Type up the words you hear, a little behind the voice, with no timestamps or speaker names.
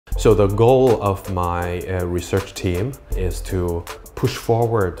So the goal of my research team is to push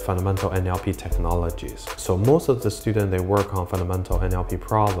forward fundamental NLP technologies. So most of the students, they work on fundamental NLP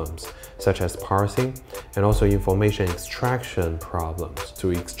problems, such as parsing and also information extraction problems to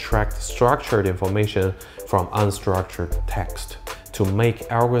extract structured information from unstructured text, to make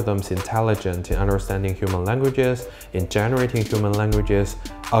algorithms intelligent in understanding human languages, in generating human languages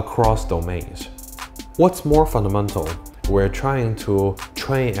across domains. What's more fundamental? We're trying to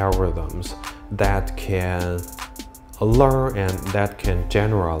train algorithms that can learn and that can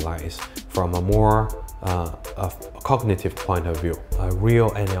generalize from a more cognitive point of view. A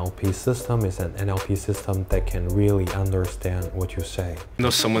real NLP system is an NLP system that can really understand what you say. Though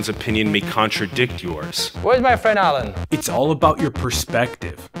someone's opinion may contradict yours. Where's my friend Alan? It's all about your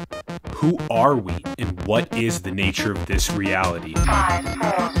perspective. Who are we and what is the nature of this reality? 5,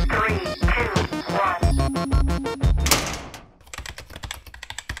 4, 3, 2, 1.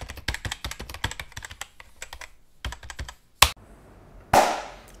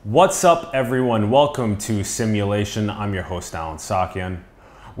 What's up, everyone? Welcome to Simulation. I'm your host, Alan Sakyan.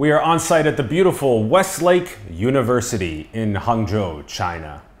 We are on site at the beautiful Westlake University in Hangzhou,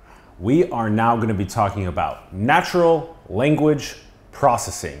 China. We are now going to be talking about natural language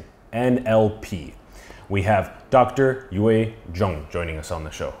processing, NLP. We have Dr. Yue Zhang joining us on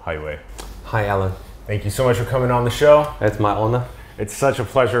the show. Hi, Yue. Hi, Alan. Thank you so much for coming on the show. It's my honor. It's such a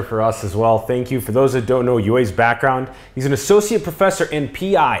pleasure for us as well. Thank you. For those that don't know Yue's background, he's an associate professor and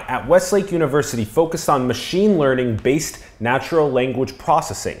PI at Westlake University focused on machine learning-based natural language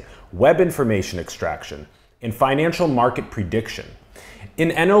processing, web information extraction, and financial market prediction. In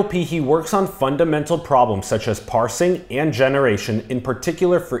NLP, he works on fundamental problems such as parsing and generation, in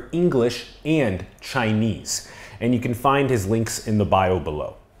particular for English and Chinese. And you can find his links in the bio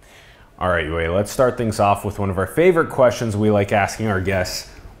below. All right, Yue, let's start things off with one of our favorite questions we like asking our guests.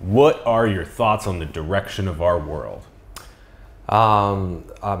 What are your thoughts on the direction of our world?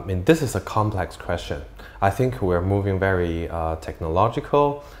 This is a complex question. I think we're moving very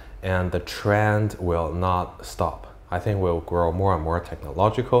technological, and the trend will not stop. I think we'll grow more and more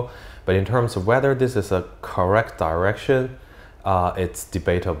technological, but in terms of whether this is a correct direction, it's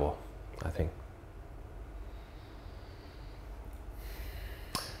debatable, I think.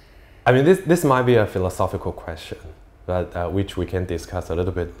 I mean, this might be a philosophical question, but which we can discuss a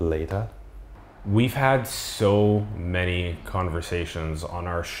little bit later. We've had so many conversations on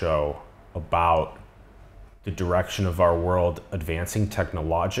our show about the direction of our world advancing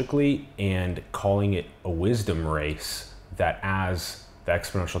technologically and calling it a wisdom race, that as the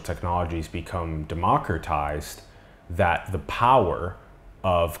exponential technologies become democratized, that the power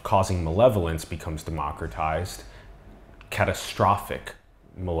of causing malevolence becomes democratized, catastrophic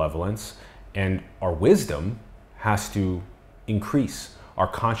malevolence, and our wisdom has to increase. Our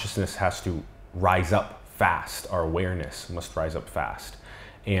consciousness has to rise up fast. Our awareness must rise up fast.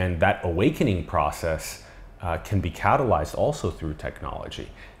 And that awakening process can be catalyzed also through technology.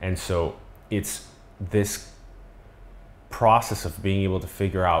 And so it's this process of being able to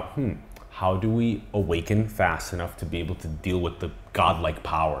figure out, how do we awaken fast enough to be able to deal with the godlike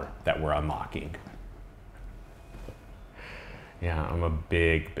power that we're unlocking? Yeah, I'm a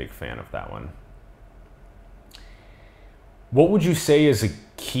big fan of that one. What would you say is a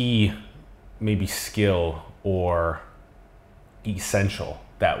key, maybe skill or essential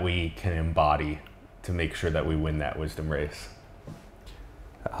that we can embody to make sure that we win that wisdom race?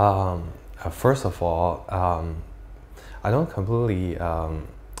 First of all, I don't completely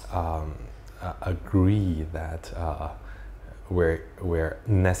agree that we're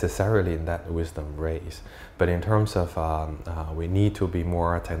necessarily in that wisdom race. But in terms of we need to be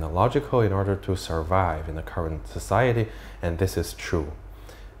more technological in order to survive in the current society, and this is true.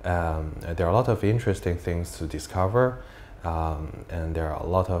 There are a lot of interesting things to discover, and there are a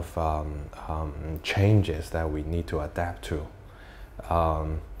lot of changes that we need to adapt to.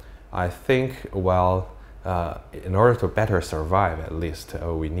 I think, in order to better survive, at least,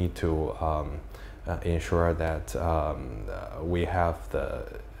 we need to ensure that we have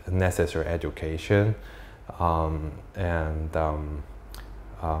the necessary education, I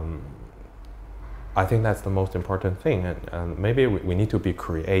think that's the most important thing. And maybe we need to be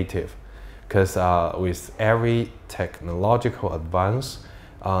creative, because with every technological advance,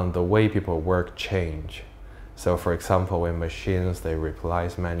 the way people work change. So for example, when machines, they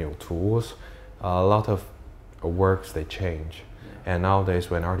replace manual tools, a lot of works, they change. And nowadays,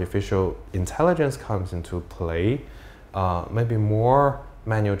 when artificial intelligence comes into play, maybe more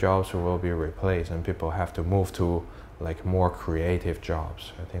manual jobs will be replaced, and people have to move to like more creative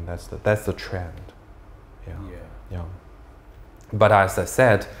jobs. I think that's the trend. Yeah. But as I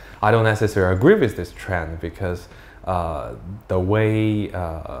said, I don't necessarily agree with this trend because the way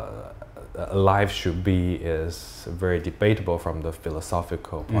life should be is very debatable from the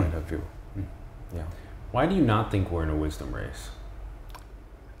philosophical point of view. Yeah. Why do you not think we're in a wisdom race?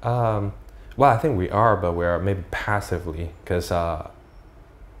 Well, I think we are, but we are maybe passively because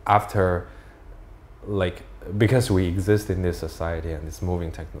because we exist in this society and it's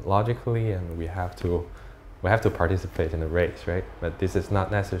moving technologically, and we have to participate in the race, right? But this is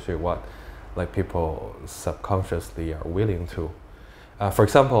not necessarily what people subconsciously are willing to. For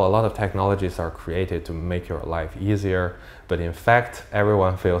example, a lot of technologies are created to make your life easier, but in fact,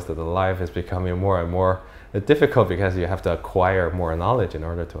 everyone feels that the life is becoming more and more difficult because you have to acquire more knowledge in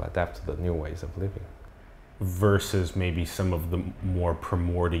order to adapt to the new ways of living. Versus maybe some of the more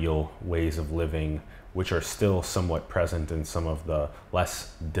primordial ways of living, which are still somewhat present in some of the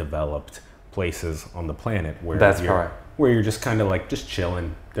less developed places on the planet, where That's correct. Where you're just kind of just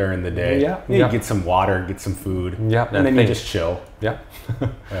chilling during the day. Yeah. You get some water, get some food, Yeah, and then you just chill. Yeah.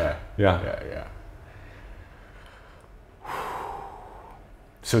 Yeah.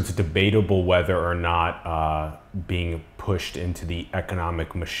 So it's debatable whether or not being pushed into the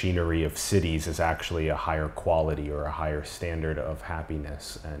economic machinery of cities is actually a higher quality or a higher standard of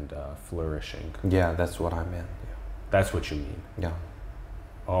happiness and flourishing. Yeah, that's what I meant. Yeah. That's what you mean. Yeah.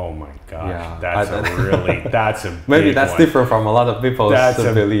 Oh my gosh, Yeah, that's a maybe big that's one. different from a lot of people's That's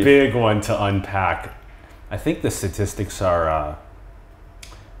a belief. big one to unpack. I think the statistics are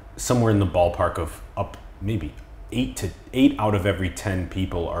somewhere in the ballpark of up maybe 8 out of every 10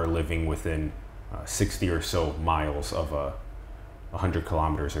 people are living within 60 or so miles of 100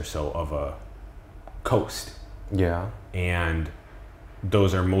 kilometers or so of a coast. Yeah. And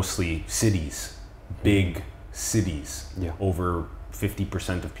those are mostly cities, big cities. Yeah. Over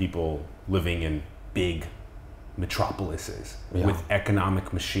 50% of people living in big metropolises with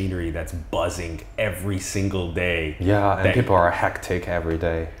economic machinery that's buzzing every single day. Yeah, and people are hectic every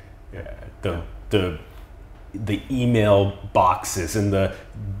day. Yeah, the email boxes and the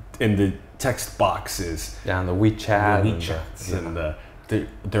text boxes. Yeah, and the WeChat.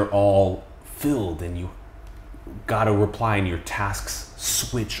 They're all filled, and you gotta reply, and your tasks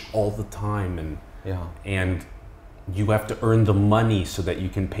switch all the time, and you have to earn the money so that you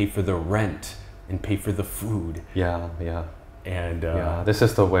can pay for the rent and pay for the food. Yeah. And this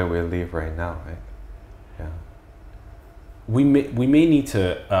is the way we live right now, right? Yeah. We may need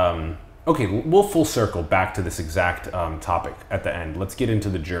to. Okay, we'll full circle back to this exact topic at the end. Let's get into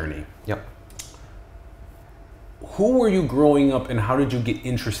the journey. Yep. Who were you growing up, and how did you get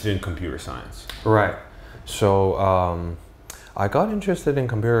interested in computer science? Right. So I got interested in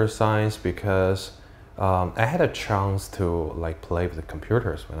computer science because I had a chance to play with the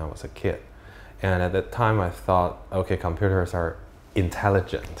computers when I was a kid, and at that time I thought, okay, computers are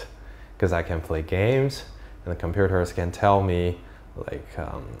intelligent because I can play games, and the computers can tell me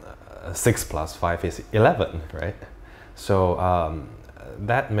 6 plus 5 is 11, right? So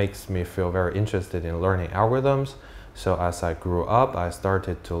that makes me feel very interested in learning algorithms. So as I grew up, I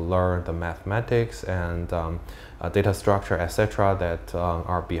started to learn the mathematics and data structure, etc., that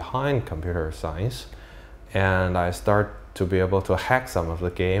are behind computer science. And I start to be able to hack some of the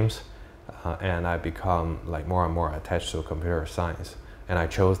games, and I become more and more attached to computer science. And I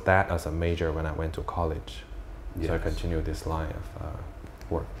chose that as a major when I went to college. Yes. So I continued this line of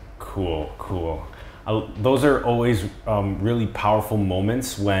work. Cool. Those are always really powerful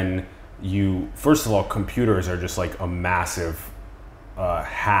moments when first of all, computers are just a massive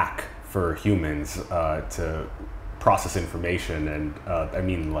hack for humans to process information. And I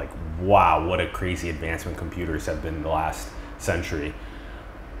mean, wow, what a crazy advancement computers have been in the last century.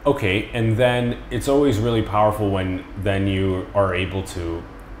 Okay, and then it's always really powerful when then you are able to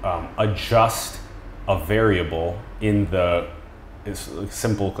adjust a variable in the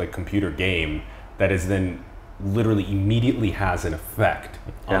simple computer game that is then literally immediately has an effect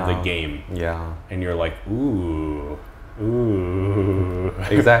on the game. Yeah. And you're like, ooh.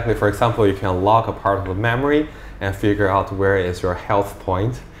 Exactly. For example, you can lock a part of the memory and figure out where is your health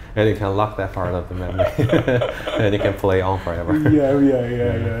point, and you can lock that part of the memory, and you can play on forever.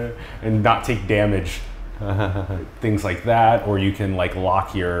 Yeah. And not take damage. Things like that, or you can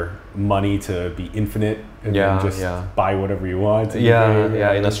lock your money to be infinite and then just buy whatever you want.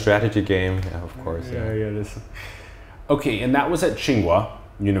 In a strategy game, of course. Okay, and that was at Tsinghua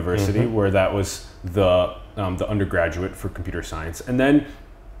University, where that was the undergraduate for computer science, and then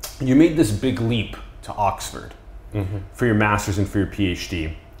you made this big leap to Oxford for your master's and for your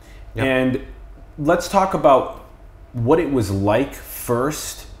PhD. Yep. And let's talk about what it was like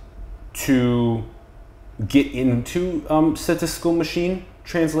first to get into statistical machine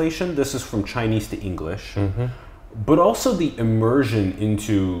translation. This is from Chinese to English, but also the immersion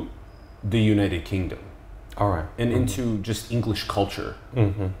into the United Kingdom. All right. And into just English culture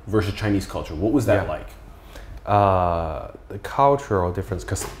versus Chinese culture. What was that like? The cultural difference,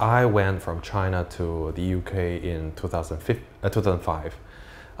 because I went from China to the UK in 2005.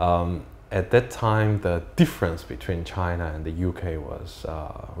 At that time, the difference between China and the UK was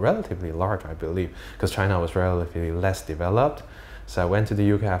relatively large, I believe, because China was relatively less developed. So I went to the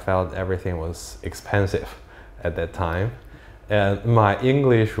UK, I felt everything was expensive at that time. And my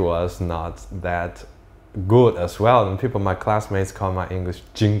English was not that good as well. And my classmates call my English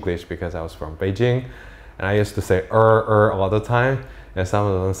Jinglish because I was from Beijing. And I used to say all the time. And some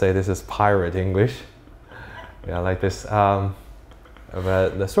of them say this is pirate English. Yeah, like this.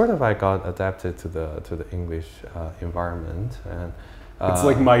 But I got adapted to the English environment, and it's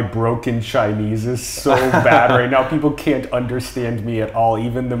like my broken Chinese is so bad right now. People can't understand me at all.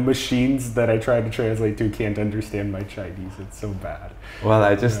 Even the machines that I try to translate to can't understand my Chinese. It's so bad. Well,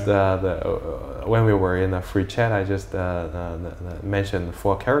 I just when we were in a free chat, I just mentioned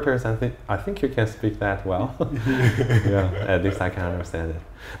 4 characters, and I think you can speak that well. Yeah, at least I can understand it.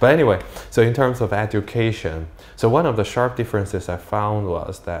 But anyway, so in terms of education, so one of the sharp differences I found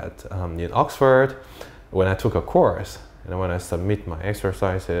was that in Oxford, when I took a course, and when I submit my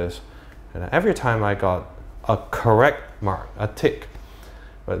exercises, and every time I got a correct mark, a tick.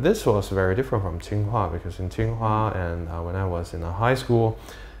 But this was very different from Tsinghua, because in Tsinghua and when I was in a high school,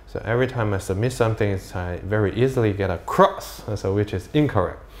 so every time I submit something, I very easily get a cross, so which is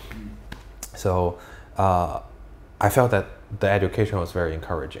incorrect. So I felt that the education was very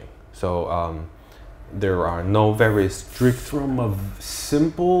encouraging. So there are no very strict... From a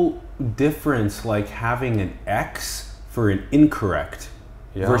simple difference like having an X for an incorrect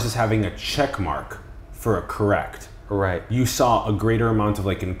versus having a check mark for a correct. Right. You saw a greater amount of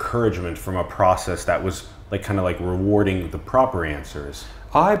like encouragement from a process that was like kind of like rewarding the proper answers.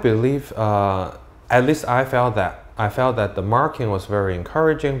 I believe, at least I felt that the marking was very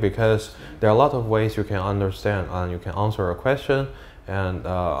encouraging, because there are a lot of ways you can understand and you can answer a question, and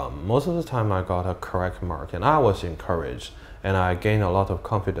most of the time I got a correct mark, and I was encouraged, and I gained a lot of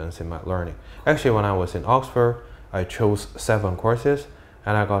confidence in my learning. Actually, when I was in Oxford, I chose 7 courses,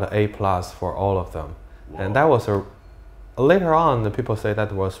 and I got an A+ for all of them. Whoa. And that was later on, the people say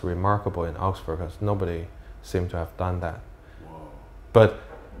that was remarkable in Oxford, because nobody seemed to have done that. Whoa. But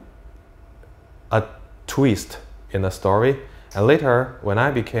a twist in the story, and later when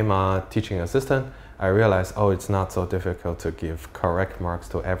I became a teaching assistant, I realized, oh, it's not so difficult to give correct marks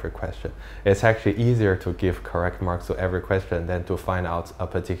to every question. It's actually easier to give correct marks to every question than to find out a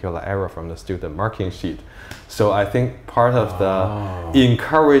particular error from the student marking sheet. So I think part of the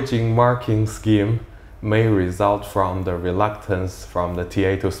encouraging marking scheme may result from the reluctance from the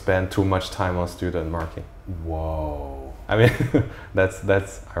TA to spend too much time on student marking. Whoa. I mean,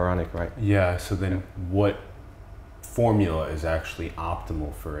 that's ironic, right? Yeah, so then what formula is actually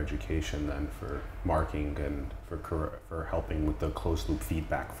optimal for education then, for marking and for helping with the closed loop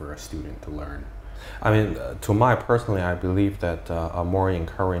feedback for a student to learn? I mean, personally, I believe that a more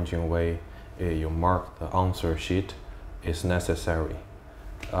encouraging way you mark the answer sheet is necessary.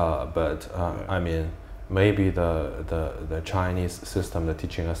 I mean, maybe the Chinese system, the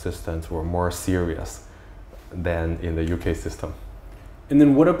teaching assistants were more serious than in the UK system. And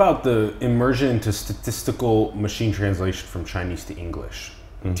then what about the immersion into statistical machine translation from Chinese to English?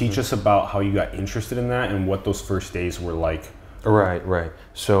 Teach us about how you got interested in that and what those first days were like. Right.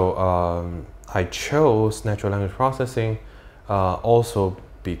 So I chose natural language processing also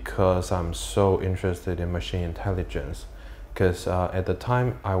because I'm so interested in machine intelligence. Because at the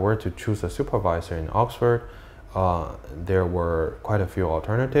time I were to choose a supervisor in Oxford, there were quite a few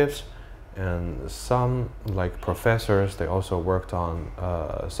alternatives. And some, like professors, they also worked on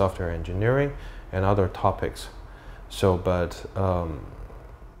software engineering and other topics. So, but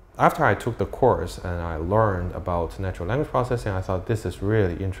after I took the course and I learned about natural language processing, I thought this is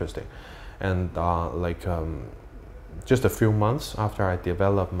really interesting. And just a few months after I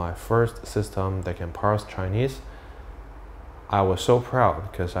developed my first system that can parse Chinese, I was so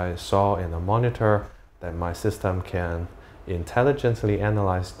proud because I saw in the monitor that my system can intelligently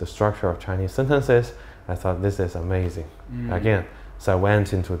analyze the structure of Chinese sentences. I thought this is amazing. Again, so I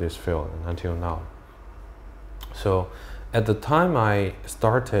went into this field until now. So at the time I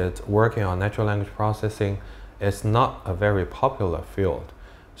started working on natural language processing, it's not a very popular field.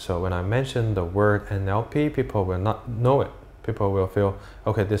 So when I mention the word NLP, people will not know it. People will feel,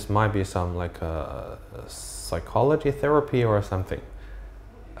 okay, this might be some like a psychology therapy or something.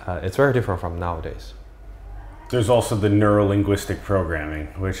 It's very different from nowadays. There's also the neurolinguistic programming,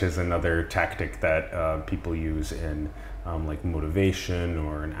 which is another tactic that people use in like motivation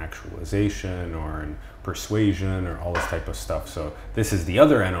or in actualization or in persuasion or all this type of stuff. So this is the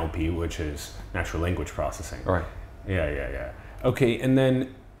other NLP, which is natural language processing. Right. Yeah. Okay, and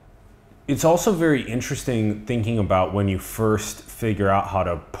then it's also very interesting thinking about when you first figure out how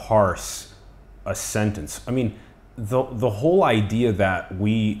to parse a sentence. I mean, the whole idea that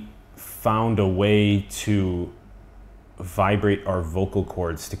we found a way to vibrate our vocal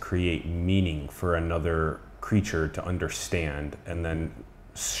cords to create meaning for another creature to understand and then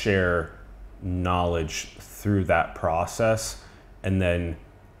share knowledge through that process and then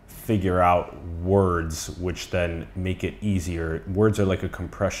figure out words which then make it easier. Words are like a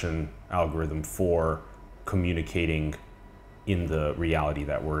compression algorithm for communicating in the reality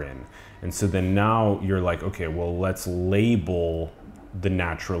that we're in. And so then now you're like, okay, well, let's label the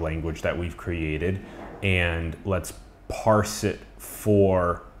natural language that we've created and let's parse it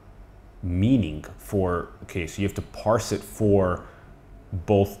for meaning okay, so you have to parse it for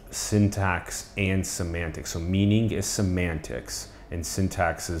both syntax and semantics. So meaning is semantics and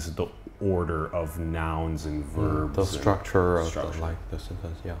syntax is the order of nouns and verbs. The structure of the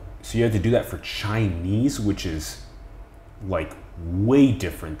sentence, yeah. So you have to do that for Chinese, which is like way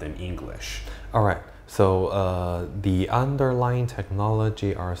different than English. All right. So the underlying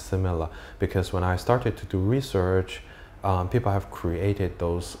technology are similar because when I started to do research, people have created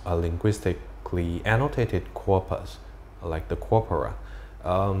those linguistically annotated corpus, like the corpora.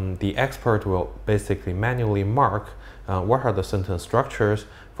 The expert will basically manually mark what are the sentence structures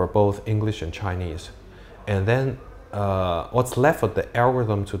for both English and Chinese. And then what's left for the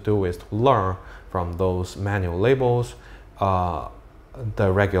algorithm to do is to learn from those manual labels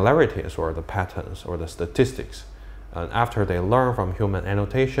the regularities or the patterns or the statistics. And after they learn from human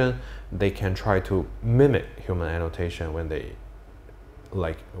annotation, they can try to mimic human annotation when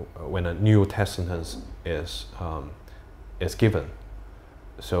when a new test sentence is given.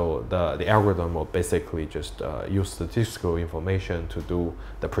 So the algorithm will basically just use statistical information to do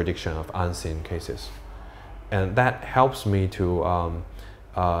the prediction of unseen cases. And that helps me to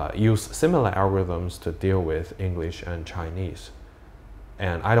use similar algorithms to deal with English and Chinese.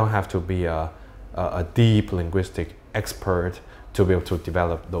 And I don't have to be a deep linguistic expert to be able to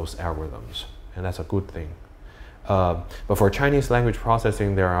develop those algorithms. And that's a good thing. But for Chinese language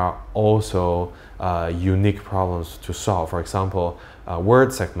processing, there are also unique problems to solve. For example,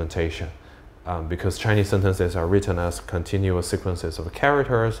 word segmentation, because Chinese sentences are written as continuous sequences of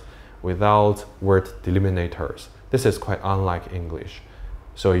characters without word delimiters. This is quite unlike English.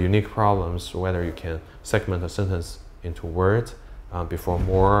 So unique problems, whether you can segment a sentence into words before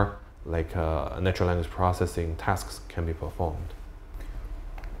more like natural language processing tasks can be performed.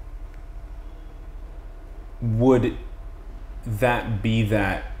 Would that be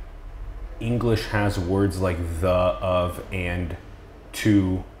that English has words like the, of, and,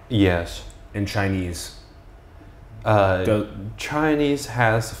 to? Yes. And Chinese? Chinese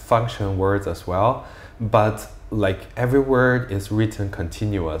has function words as well, but like every word is written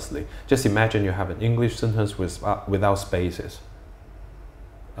continuously. Just imagine you have an English sentence without spaces.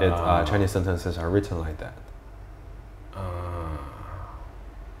 Chinese sentences are written like that.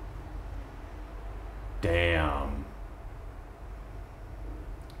 Damn.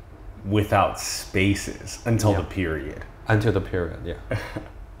 Without spaces until the period. Until the period, yeah.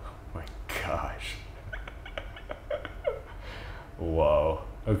 Oh my gosh. Whoa.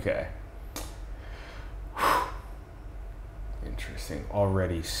 Okay. Interesting.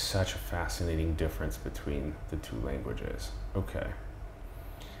 Already such a fascinating difference between the two languages. Okay.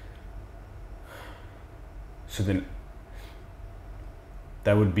 So then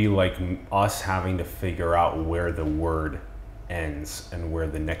that would be like us having to figure out where the word ends and where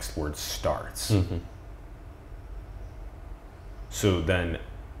the next word starts. Mm-hmm. So then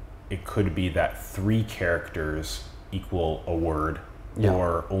it could be that 3 characters equal a word,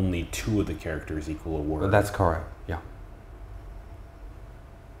 or only 2 of the characters equal a word. That's correct, yeah.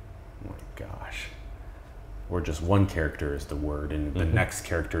 Oh my gosh. Or just 1 character is the word and the next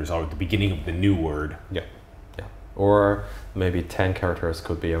character is at the beginning of the new word. Yeah. Or maybe 10 characters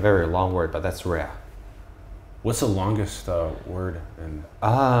could be a very long word, but that's rare. What's the longest word?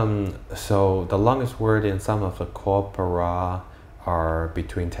 So the longest word in some of the corpora are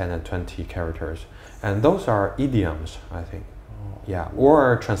between 10 and 20 characters. And those are idioms, I think. Oh. Yeah,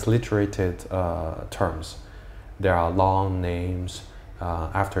 or transliterated terms. There are long names.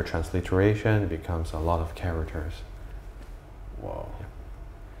 After transliteration, it becomes a lot of characters. Whoa. Yeah.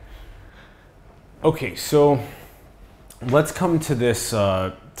 Okay, so let's come to this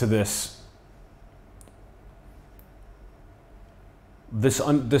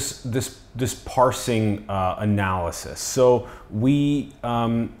this parsing analysis. So we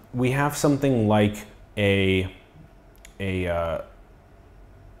have something like a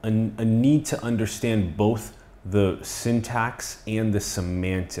need to understand both the syntax and the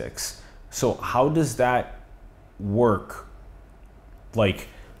semantics. So how does that work? Like,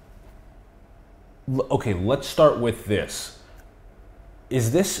 okay, let's start with this.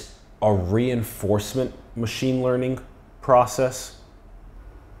 Is this a reinforcement machine learning process?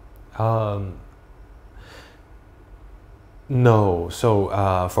 No.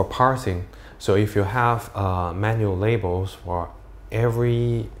 So for parsing, so if you have manual labels for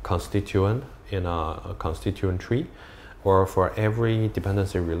every constituent in a constituent tree, or for every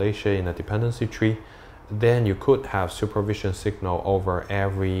dependency relation in a dependency tree, then you could have supervision signal over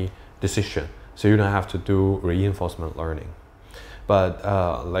every decision. So you don't have to do reinforcement learning. But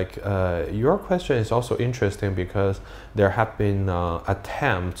your question is also interesting because there have been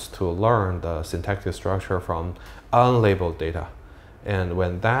attempts to learn the syntactic structure from unlabeled data. And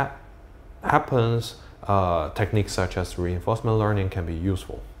when that happens, techniques such as reinforcement learning can be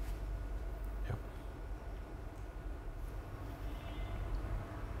useful. Yeah.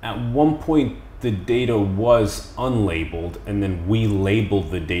 At one point, the data was unlabeled, and then we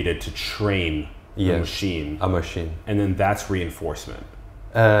labeled the data to train the machine. A machine. And then that's reinforcement.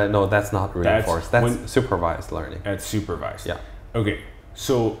 No, that's not reinforced. That's supervised learning. That's supervised. Yeah. Okay,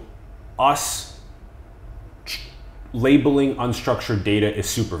 so us labeling unstructured data is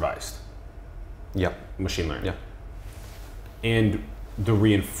supervised. Yeah. Machine learning. Yeah. And the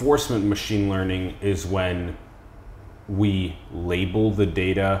reinforcement machine learning is when we label the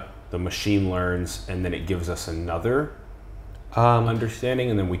data, the machine learns, and then it gives us another understanding,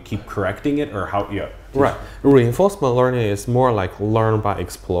 and then we keep correcting it, or how? Yeah. Right. Reinforcement learning is more like learn by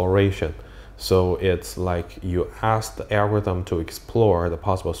exploration. So it's like you ask the algorithm to explore the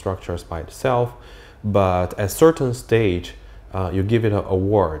possible structures by itself, but at a certain stage, you give it an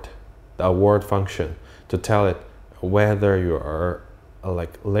award, the award function, to tell it whether your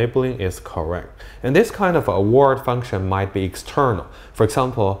labeling is correct. And this kind of award function might be external. For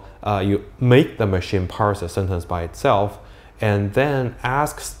example, you make the machine parse a sentence by itself, and then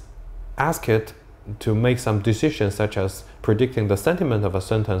ask it to make some decisions, such as predicting the sentiment of a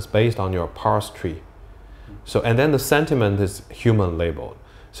sentence based on your parse tree. So, and then the sentiment is human labeled.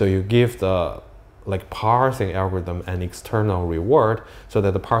 So you give the parsing algorithm an external reward, so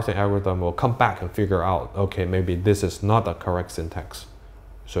that the parsing algorithm will come back and figure out, okay, maybe this is not the correct syntax.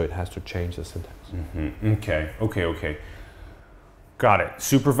 So it has to change the syntax. Mm-hmm. Okay. Got it.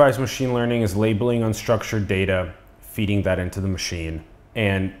 Supervised machine learning is labeling unstructured data, feeding that into the machine.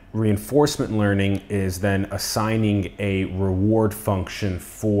 And reinforcement learning is then assigning a reward function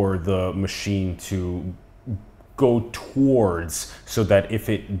for the machine to go towards, so that if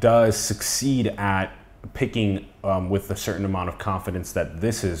it does succeed at picking with a certain amount of confidence that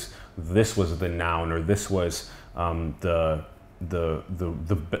this was the noun, or this was the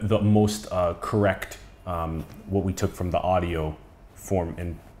most correct, what we took from the audio form,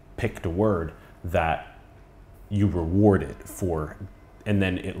 and picked a word that you reward it for, and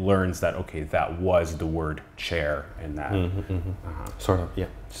then it learns that, okay, that was the word chair, and that Sort of, yeah.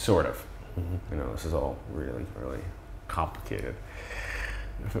 Sort of. You know, this is all really, really complicated.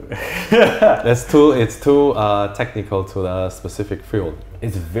 It's too technical to the specific field.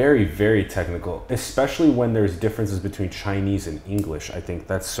 It's very, very technical, especially when there's differences between Chinese and English. I think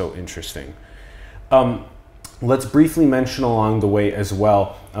that's so interesting. Let's briefly mention along the way as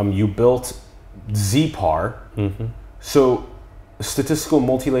well, you built ZPAR. So statistical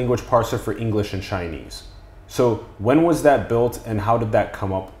multi-language parser for English and Chinese. So when was that built, and how did that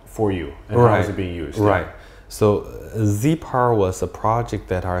come up for you, and how is it being used? Right. So ZPAR was a project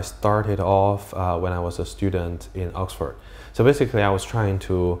that I started off when I was a student in Oxford. So basically I was trying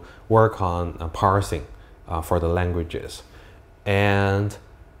to work on parsing for the languages. And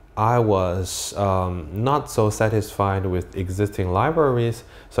I was not so satisfied with existing libraries,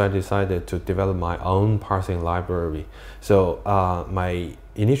 so I decided to develop my own parsing library. So my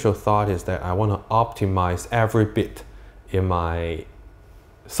initial thought is that I want to optimize every bit in my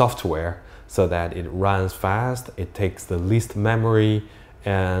software so that it runs fast, it takes the least memory,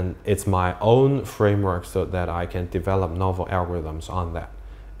 and it's my own framework so that I can develop novel algorithms on that.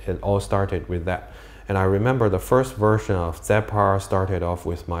 It all started with that. And I remember the first version of ZPAR started off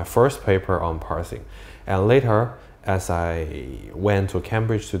with my first paper on parsing. And later, as I went to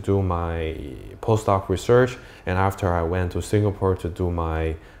Cambridge to do my postdoc research, and after I went to Singapore to do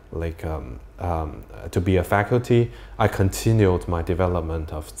my to be a faculty, I continued my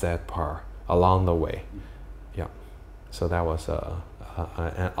development of ZPAR along the way. Yeah, so that was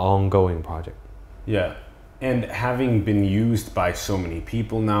an ongoing project. Yeah. And having been used by so many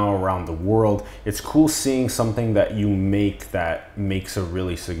people now around the world, it's cool seeing something that you make that makes a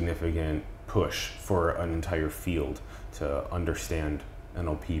really significant push for an entire field to understand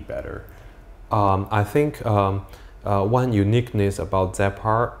NLP better. I think one uniqueness about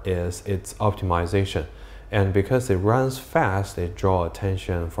Zepar is its optimization. And because it runs fast, it draws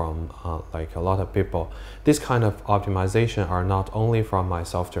attention from like a lot of people. This kind of optimization are not only from my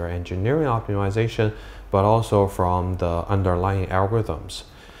software engineering optimization, but also from the underlying algorithms.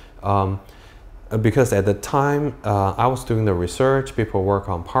 Because at the time I was doing the research, people work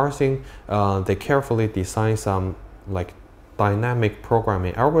on parsing, they carefully design some like dynamic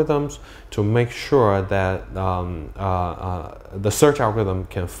programming algorithms to make sure that the search algorithm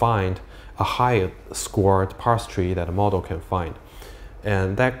can find a high scored parse tree that a model can find.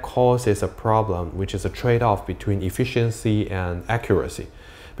 And that causes a problem, which is a trade-off between efficiency and accuracy.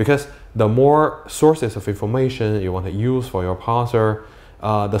 Because the more sources of information you want to use for your parser,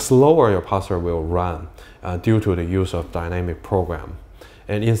 the slower your parser will run due to the use of dynamic program.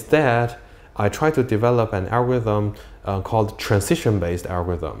 And instead, I try to develop an algorithm called transition-based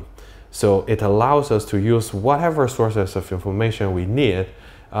algorithm. So it allows us to use whatever sources of information we need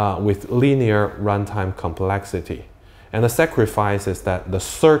with linear runtime complexity. And the sacrifice is that the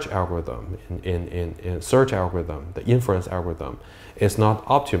search algorithm, in search algorithm, the inference algorithm, is not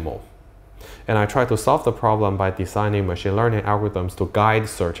optimal. And I try to solve the problem by designing machine learning algorithms to guide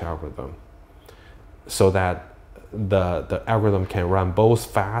search algorithm so that the algorithm can run both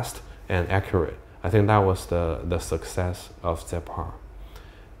fast and accurate. I think that was the success of Zepar.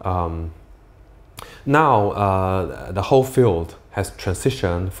 Now the whole field has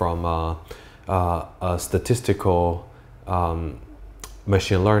transitioned from a statistical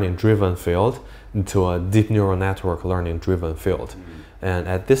machine learning driven field into a deep neural network learning driven field. And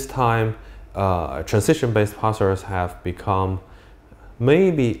at this time, transition-based parsers have become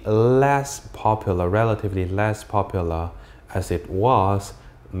maybe less popular, relatively less popular as it was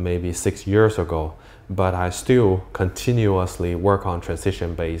maybe 6 years ago. But I still continuously work on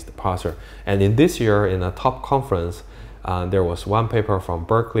transition-based parser. And in this year, in a top conference, there was one paper from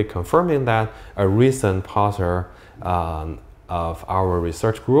Berkeley confirming that a recent parser of our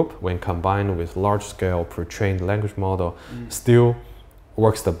research group, when combined with large-scale pre-trained language model, still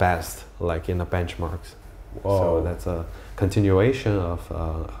works the best, like in the benchmarks. Whoa. So that's a continuation of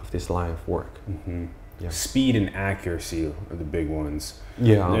this line of work. Yeah. Speed and accuracy are the big ones.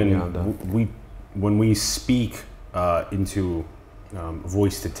 Yeah, and when we speak into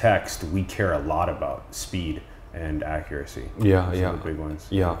voice to text, we care a lot about speed and accuracy. Yeah, Those are the big ones.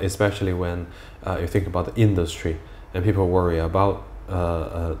 Yeah, especially when you think about the industry and people worry about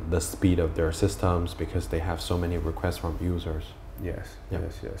the speed of their systems because they have so many requests from users. Yes,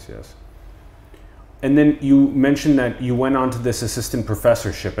 yes. And then you mentioned that you went on to this assistant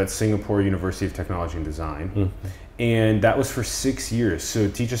professorship at Singapore University of Technology and Design, and that was for 6 years. So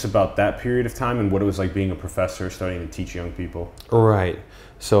teach us about that period of time and what it was like being a professor, starting to teach young people. Right.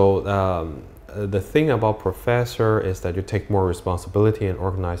 So the thing about professor is that you take more responsibility in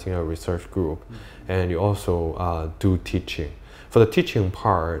organizing a research group, and you also do teaching. For the teaching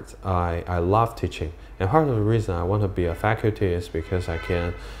part, I love teaching. And part of the reason I want to be a faculty is because I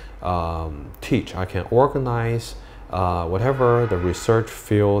can teach, I can organize whatever the research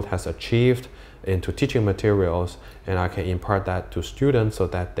field has achieved into teaching materials, and I can impart that to students so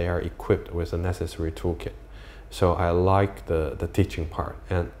that they are equipped with the necessary toolkit. So I like the teaching part,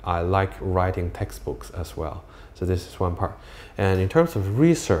 and I like writing textbooks as well. So this is one part. And in terms of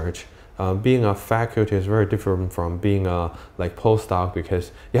research, being a faculty is very different from being a postdoc,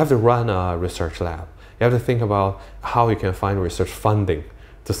 because you have to run a research lab. You have to think about how you can find research funding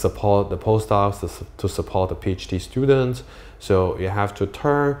to support the postdocs, to support the PhD students. So you have to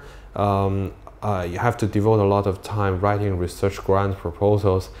you have to devote a lot of time writing research grant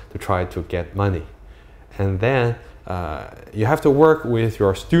proposals to try to get money. And then you have to work with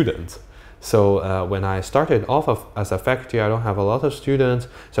your students. So when I started off as a faculty, I don't have a lot of students,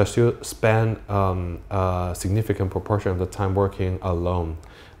 so I still spend a significant proportion of the time working alone,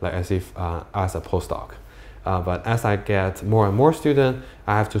 like as if as a postdoc. But as I get more and more students,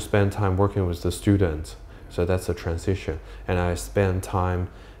 I have to spend time working with the students. So that's a transition. And I spend time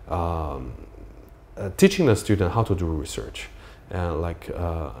teaching the student how to do research, and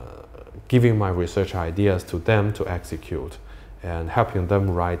giving my research ideas to them to execute, and helping them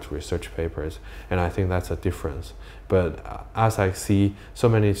write research papers. And I think that's a difference. But as I see so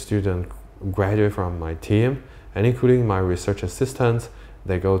many students graduate from my team, and including my research assistants,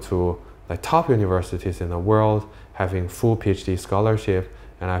 they go to top universities in the world, having full PhD scholarship,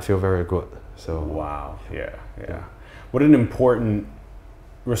 and I feel very good. So wow, yeah. What an important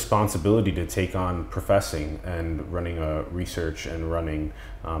responsibility to take on professing and running a research and running,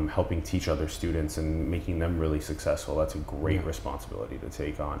 helping teach other students and making them really successful. That's a great responsibility to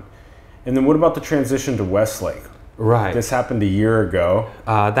take on. And then what about the transition to Westlake? Right. This happened a year ago.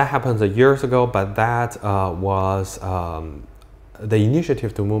 That happened a year ago, but that was the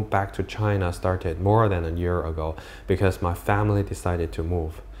initiative to move back to China started more than a year ago because my family decided to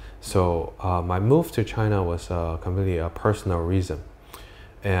move. So my move to China was completely a personal reason,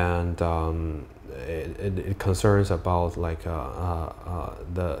 and it concerns about like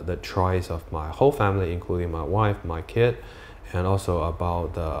the choice of my whole family, including my wife, my kid, and also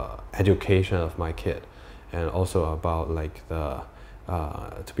about the education of my kid, and also about like the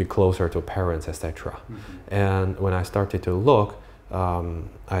to be closer to parents, etc. And when I started to look,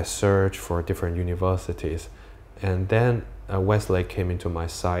 I searched for different universities, and then Westlake came into my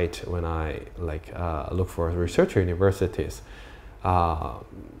sight when I look for research universities,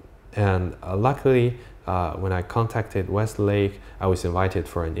 and luckily when I contacted Westlake, I was invited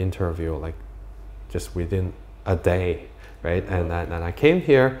for an interview like just within a day, right? And then I came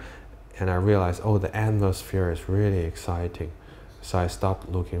here, and I realized, oh, the atmosphere is really exciting. So I stopped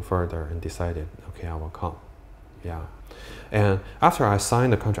looking further and decided, okay, I will come. Yeah, and after I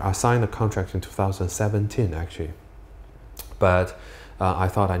signed the contract in 2017 actually. But I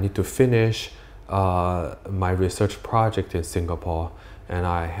thought I need to finish my research project in Singapore, and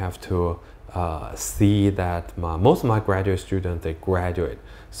I have to see that most of my graduate students, they graduate.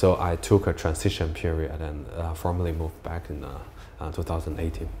 So I took a transition period and formally moved back in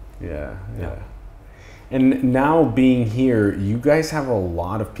 2018. Yeah. And now being here, you guys have a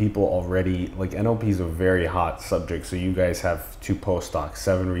lot of people already, like NLP is a very hot subject. So you guys have 2 postdocs,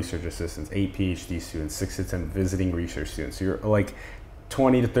 7 research assistants, 8 PhD students, 6 to 10 visiting research students. So you're like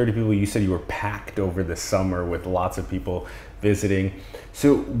 20 to 30 people. You said you were packed over the summer with lots of people visiting.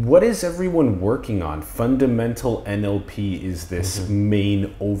 So what is everyone working on? Fundamental NLP is this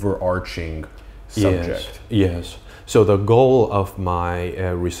main overarching subject. Yes. So the goal of my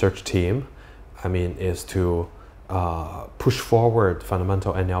research team, is to push forward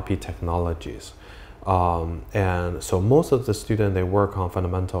fundamental NLP technologies. And so most of the students, they work on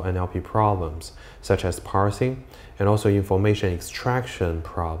fundamental NLP problems, such as parsing and also information extraction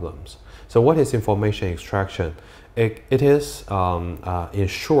problems. So what is information extraction? It is, in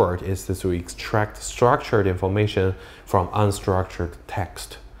short, is to extract structured information from unstructured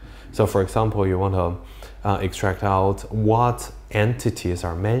text. So for example, you want to extract out what entities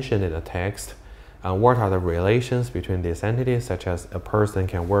are mentioned in a text, what are the relations between these entities, such as a person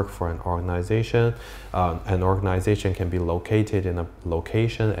can work for an organization can be located in a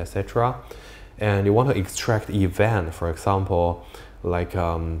location, etc. And you want to extract event, for example, like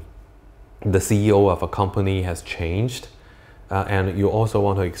the CEO of a company has changed, and you also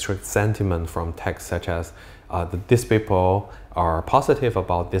want to extract sentiment from text, such as these people are positive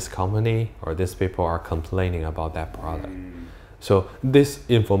about this company, or these people are complaining about that product. So this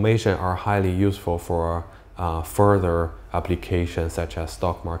information are highly useful for further applications such as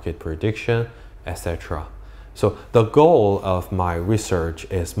stock market prediction, etc. So the goal of my research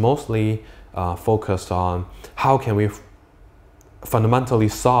is mostly focused on how can we fundamentally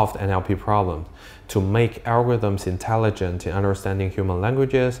solve NLP problems to make algorithms intelligent in understanding human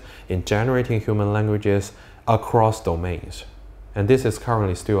languages, in generating human languages across domains. And this is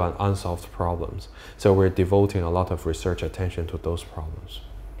currently still an unsolved problem. So we're devoting a lot of research attention to those problems.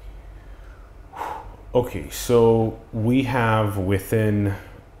 Okay, so we have within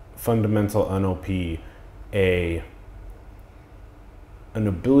fundamental NLP an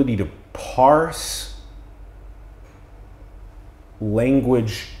ability to parse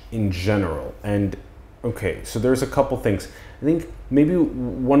language in general. And okay, so there's a couple things. I think maybe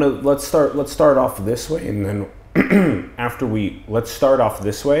let's start off this way, and then let's start off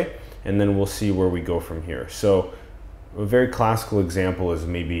this way, and then we'll see where we go from here. So a very classical example is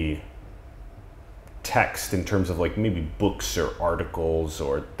maybe text in terms of like maybe books or articles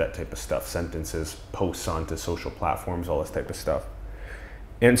or that type of stuff, sentences, posts onto social platforms, all this type of stuff.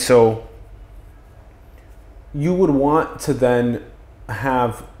 And so you would want to then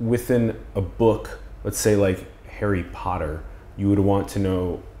have within a book, let's say like Harry Potter, you would want to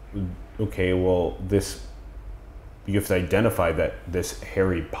know, okay, well, you have to identify that this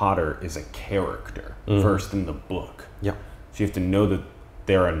Harry Potter is a character first in the book. Yeah. So you have to know that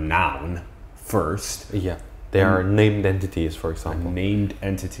they're a noun first. Yeah. They are named entities, for example. A named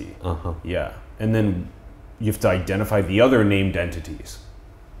entity. Yeah. And then you have to identify the other named entities.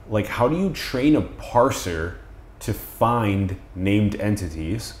 Like, how do you train a parser to find named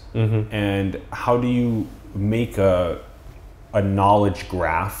entities, Mm-hmm. and how do you make a knowledge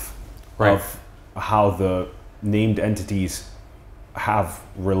graph Right. of how the named entities have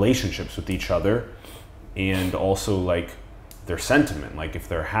relationships with each other, and also like their sentiment, like if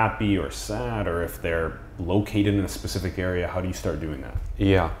they're happy or sad, or if they're located in a specific area? How do you start doing that?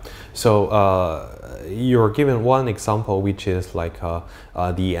 Yeah, so you're given one example, which is like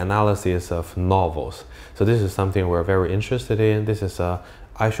the analysis of novels. So this is something we're very interested in. This is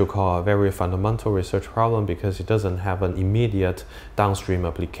I should call a very fundamental research problem because it doesn't have an immediate downstream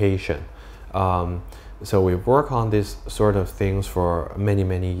application. So we work on these sort of things for many,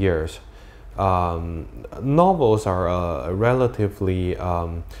 many years. Novels are a relatively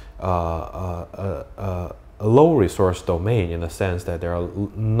a low resource domain in the sense that there are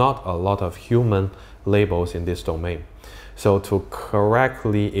not a lot of human labels in this domain. So to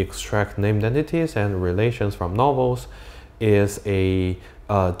correctly extract named entities and relations from novels is a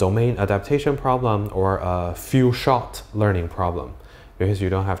domain adaptation problem or a few shot learning problem because you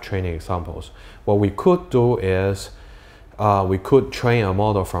don't have training examples. What we could do is we could train a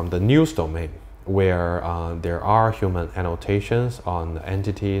model from the news domain where there are human annotations on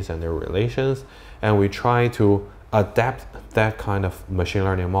entities and their relations, and we try to adapt that kind of machine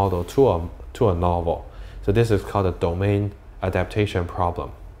learning model to a novel. So this is called a domain adaptation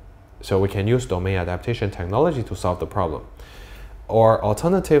problem. So we can use domain adaptation technology to solve the problem. Or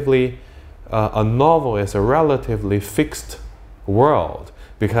alternatively, a novel is a relatively fixed world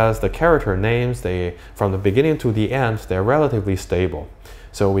because the character names, from the beginning to the end, they're relatively stable.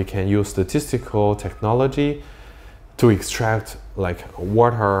 So we can use statistical technology to extract like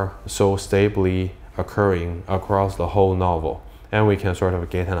what are so stably occurring across the whole novel. And we can sort of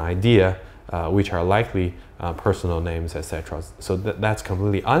get an idea which are likely personal names, etc. So that's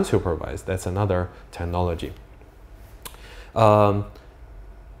completely unsupervised. That's another technology.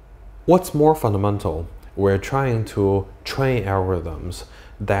 What's more fundamental? We're trying to train algorithms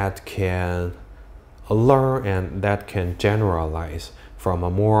that can learn and that can generalize from a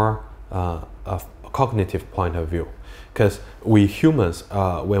more cognitive point of view. Because we humans,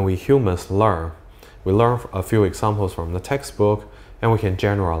 when we humans learn, we learn a few examples from the textbook and we can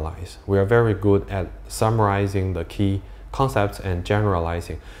generalize. We are very good at summarizing the key concepts and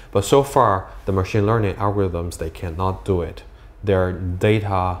generalizing. But so far, the machine learning algorithms, they cannot do it. They're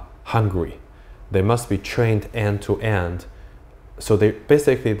data hungry. They must be trained end to end. So they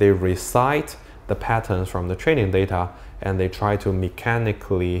recite the patterns from the training data and they try to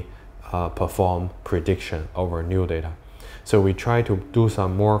mechanically perform prediction over new data. So we try to do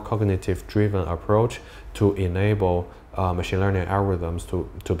some more cognitive driven approach to enable machine learning algorithms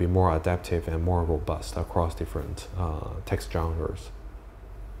to be more adaptive and more robust across different text genres.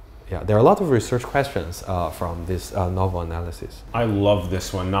 Yeah, there are a lot of research questions from this novel analysis. I love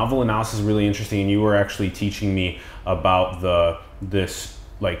this one. Novel analysis is really interesting, and you were actually teaching me about this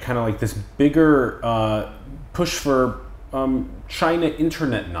bigger push for China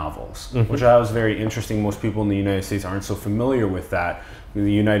internet novels, Mm-hmm. which I was very interesting. Most people in the United States aren't so familiar with that. The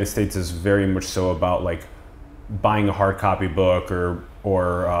United States is very much so about like buying a hard copy book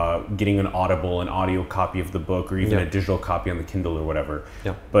or getting an audio copy of the book, or even a digital copy on the Kindle or whatever.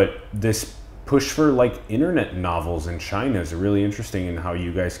 Yeah. But this push for like internet novels in China is really interesting in how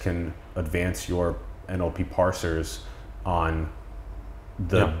you guys can advance your NLP parsers on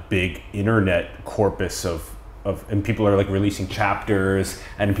the big internet corpus of and people are like releasing chapters,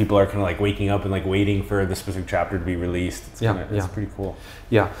 and people are kind of like waking up and like waiting for the specific chapter to be released. It's pretty cool.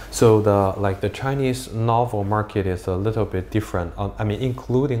 Yeah, so the Chinese novel market is a little bit different. I mean,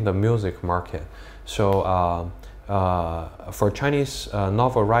 including the music market. So for Chinese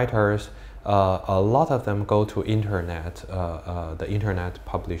novel writers, a lot of them go to internet, the internet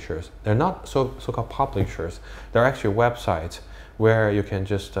publishers. They're not so-called publishers. They're actually websites where you can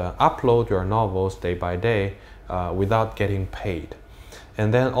just upload your novels day by day without getting paid.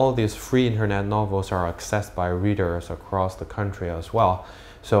 And then all these free internet novels are accessed by readers across the country as well.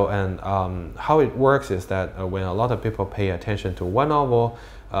 So, and how it works is that when a lot of people pay attention to one novel,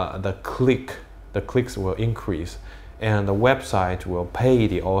 the clicks will increase, and the website will pay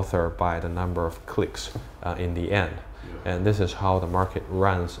the author by the number of clicks in the end. Yeah. And this is how the market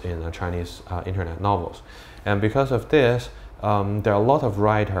runs in Chinese internet novels. And because of this, there are a lot of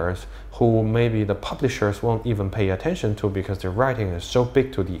writers who maybe the publishers won't even pay attention to because their writing is so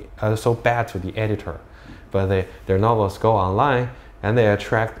bad to the editor. But their novels go online and they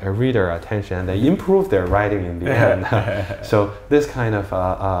attract a reader attention and they improve their writing in the end. So this kind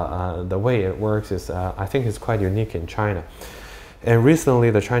of the way it works is I think it's quite unique in China. And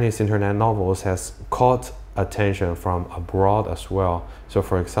recently the Chinese internet novels has caught attention from abroad as well. So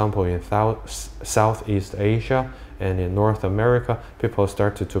for example, in Southeast Asia and in North America, people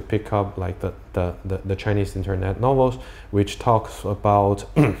started to pick up like the Chinese internet novels, which talks about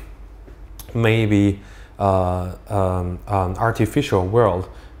maybe an artificial world,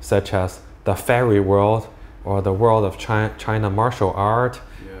 such as the fairy world, or the world of China martial art,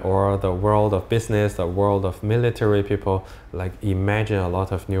 or the world of business, the world of military. People like imagine a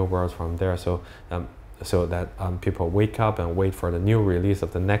lot of new worlds from there. So so that people wake up and wait for the new release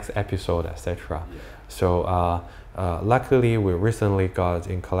of the next episode, etc. So luckily, we recently got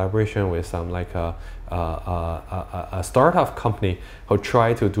in collaboration with some like a startup company who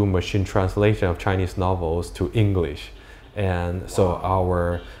try to do machine translation of Chinese novels to English, and so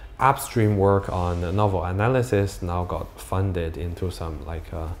our upstream work on novel analysis now got funded into some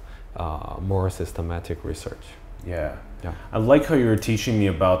like more systematic research. Yeah. I like how you were teaching me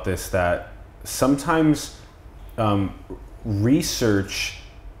about this, that sometimes research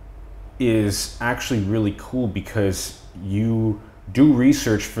is actually really cool because you do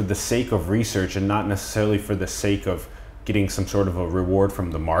research for the sake of research and not necessarily for the sake of getting some sort of a reward from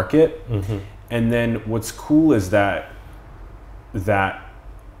the market. And then what's cool is that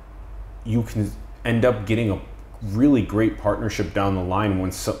you can end up getting a really great partnership down the line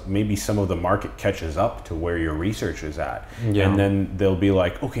when maybe some of the market catches up to where your research is at. And then they'll be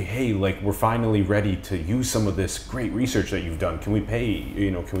like, okay, hey, like we're finally ready to use some of this great research that you've done. Can we pay,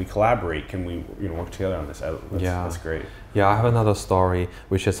 can we collaborate? Can we, work together on this? That's great. Yeah, I have another story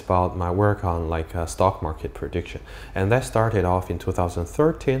which is about my work on like stock market prediction, and that started off in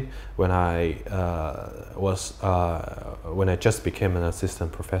 2013 when I when I just became an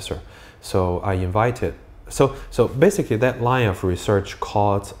assistant professor. So I invited. So basically, that line of research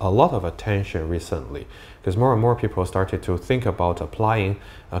caught a lot of attention recently because more and more people started to think about applying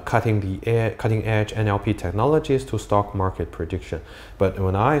cutting edge NLP technologies to stock market prediction. But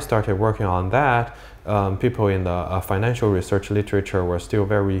when I started working on that, people in the financial research literature were still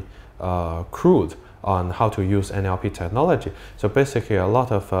very crude on how to use NLP technology. So basically, a lot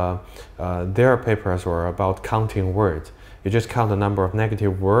of their papers were about counting words. You just count the number of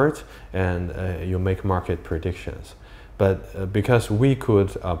negative words and you make market predictions. But because we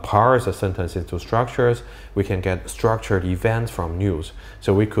could parse a sentence into structures, we can get structured events from news.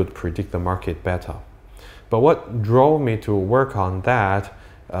 So we could predict the market better. But what drove me to work on that,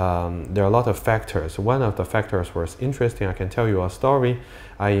 there are a lot of factors. One of the factors was interesting. I can tell you a story.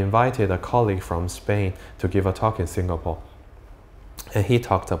 I invited a colleague from Spain to give a talk in Singapore. And he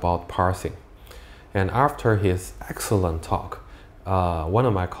talked about parsing. And after his excellent talk, one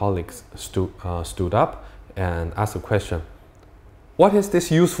of my colleagues stood up and asked a question, what is this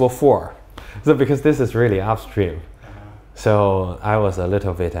useful for? So because this is really upstream. So I was a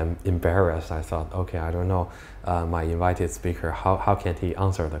little bit embarrassed. I thought, okay, I don't know my invited speaker, how can he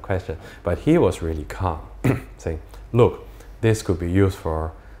answer the question? But he was really calm, saying, look, this could be used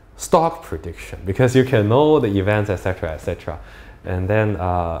for stock prediction because you can know the events, etc., etc. And then,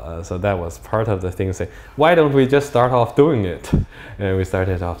 so that was part of the thing, say, why don't we just start off doing it? And we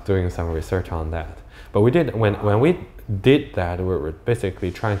started off doing some research on that. But we did, when we did that, we were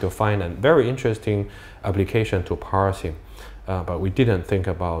basically trying to find a very interesting application to parsing. But we didn't think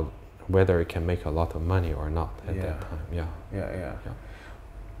about whether it can make a lot of money or not at that time. Yeah.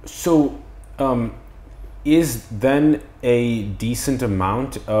 So, is then a decent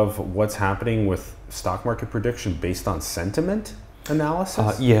amount of what's happening with stock market prediction based on sentiment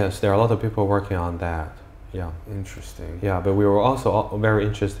analysis? Yes, there are a lot of people working on that. Yeah. Interesting. Yeah, but we were also very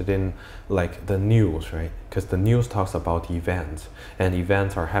interested in like the news, right? Because the news talks about events, and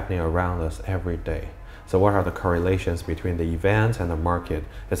events are happening around us every day. So what are the correlations between the events and the market?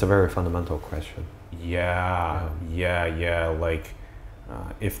 It's a very fundamental question. Yeah. Like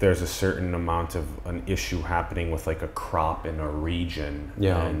if there's a certain amount of an issue happening with like a crop in a region,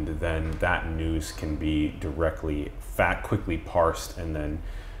 and then that news can be directly quickly parsed and then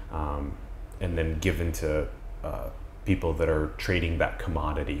given to people that are trading that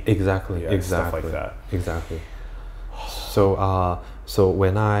commodity. Exactly. Stuff like that. Exactly. So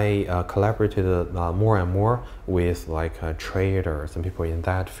when I collaborated more and more with like traders and people in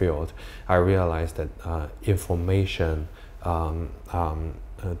that field, I realized that information,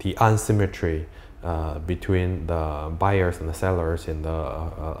 the asymmetry between the buyers and the sellers in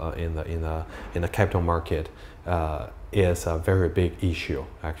the capital market is a very big issue,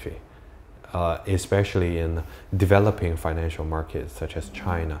 actually, especially in developing financial markets such as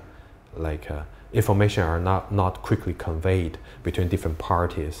China. Like information are not quickly conveyed between different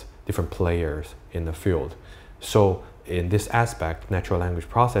parties, different players in the field. So in this aspect, natural language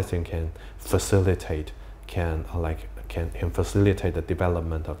processing can facilitate can facilitate the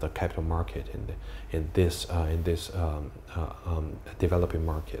development of the capital market in this developing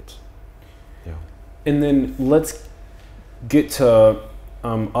markets. Yeah. And then let's get to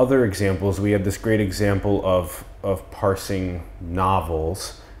other examples. We have this great example of parsing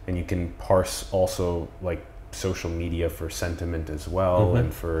novels, and you can parse also like social media for sentiment as well,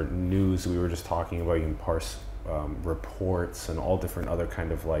 and for news we were just talking about. You can parse reports and all different other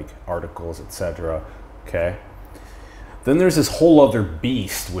kind of like articles, etc. Okay. Then there's this whole other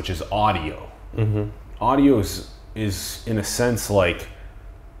beast, which is audio. Audio is in a sense like,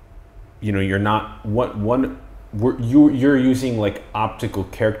 you know, you're not you're using like optical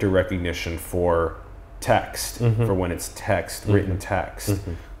character recognition for text, for when it's text, written text.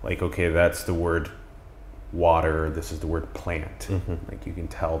 Like, okay, that's the word water, this is the word plant. Like you can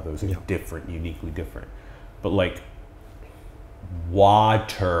tell those are different, uniquely different. But like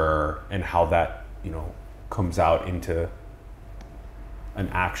water and how that, you know, comes out into an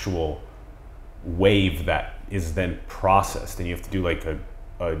actual wave that is then processed, and you have to do like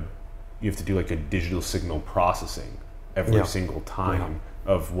a digital signal processing every single time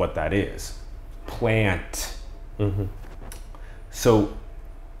of what that is. Plant. So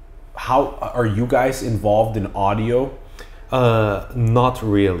how are you guys involved in audio? Not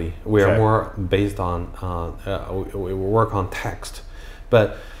really. We are Okay. more based on we work on text,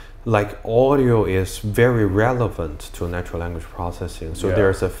 but like audio is very relevant to natural language processing. So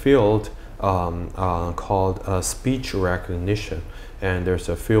there's a field called speech recognition, and there's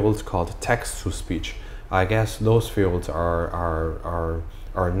a field called text to speech. I guess those fields are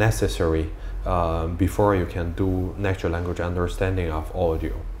necessary before you can do natural language understanding of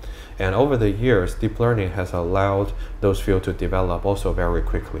audio. And over the years, deep learning has allowed those fields to develop also very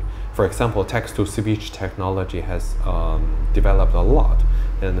quickly. For example, text-to-speech technology has developed a lot,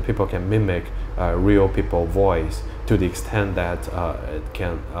 and people can mimic real people voice to the extent that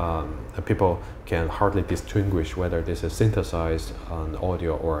people can hardly distinguish whether this is synthesized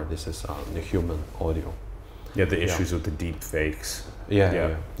audio or this is human audio. Yeah, the issues with the deep fakes.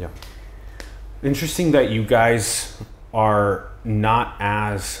 Yeah. Interesting that you guys are not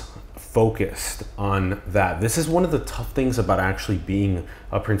as focused on that. This is one of the tough things about actually being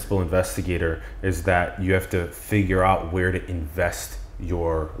a principal investigator, is that you have to figure out where to invest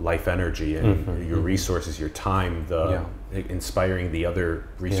your life energy and your resources, your time, inspiring the other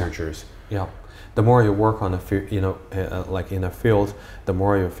researchers. Yeah. The more you work on a field, like in a field, the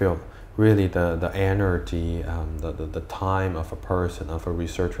more you feel really the energy, the time of a person, of a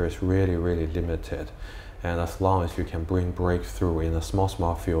researcher is really, really limited. And as long as you can bring breakthrough in a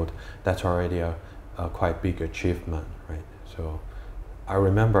small field, that's already a quite big achievement, right? So I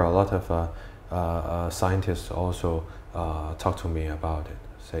remember a lot of scientists also talk to me about it,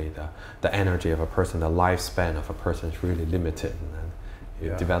 say the energy of a person, the lifespan of a person is really limited, and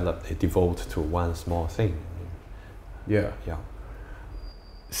you devote to one small thing. Yeah.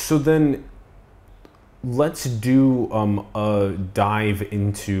 So then let's do a dive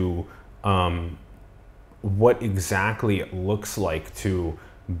into what exactly it looks like to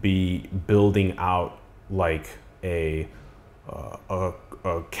be building out like a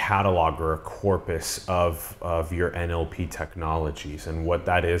catalog or a corpus of your NLP technologies, and what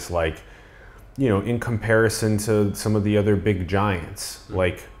that is like, you know, in comparison to some of the other big giants,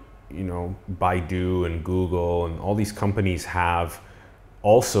 like, you know, Baidu and Google and all these companies have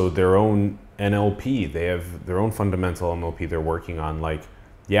also their own NLP. They have their own fundamental NLP they're working on. Like,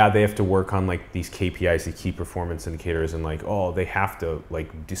 yeah, they have to work on like these KPIs, the key performance indicators, and like, oh, they have to like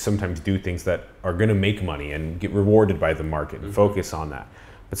sometimes do things that are going to make money and get rewarded by the market and focus on that.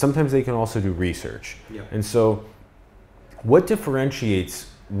 But sometimes they can also do research. And so what differentiates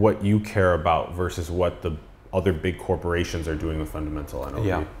what you care about versus what the other big corporations are doing with fundamental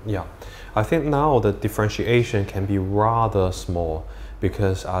NLP? Yeah. I think now the differentiation can be rather small,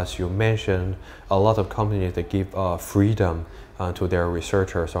 because as you mentioned, a lot of companies, they give freedom to their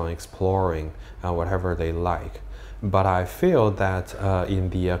researchers on exploring whatever they like. But I feel that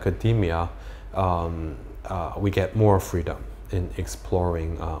in the academia, we get more freedom in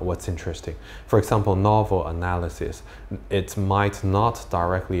exploring what's interesting. For example, novel analysis, it might not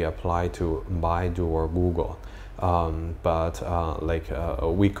directly apply to Baidu or Google, but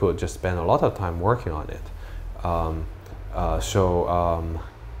we could just spend a lot of time working on it.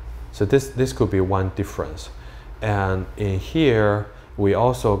 So this could be one difference. And in here, we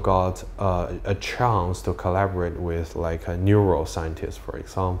also got a chance to collaborate with like a neuroscientist, for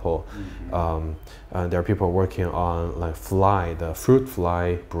example. There are people working on like the fruit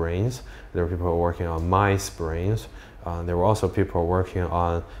fly brains. There are people working on mice brains. There were also people working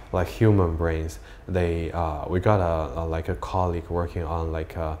on like human brains. We got a colleague working on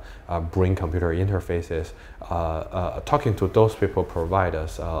like brain-computer interfaces. Talking to those people provide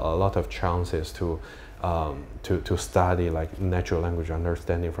us a lot of chances to study like natural language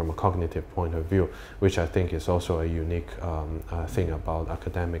understanding from a cognitive point of view, which I think is also a unique thing about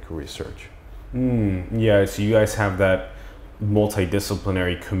academic research. Yeah, so you guys have that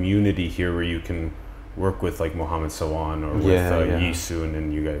multidisciplinary community here where you can work with like Mohammed Sawan or with Yi Sun,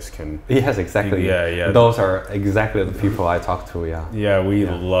 and you guys can... Yes, exactly. Yeah. Those are exactly the people I talk to, Yeah, we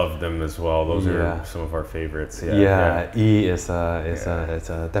love them as well. Those are some of our favorites. Yi is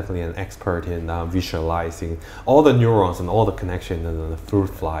definitely an expert in visualizing all the neurons and all the connections in the fruit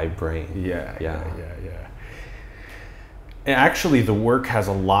fly brain. Yeah. And actually, the work has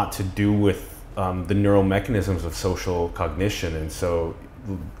a lot to do with the neural mechanisms of social cognition, and so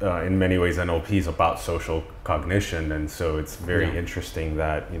in many ways NLP is about social cognition, and so it's very interesting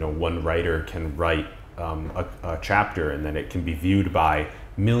that one writer can write a chapter and then it can be viewed by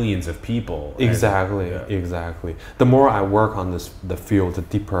millions of people. Exactly. The more I work on the field, the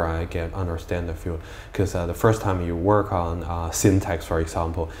deeper I understand the field. Because the first time you work on syntax, for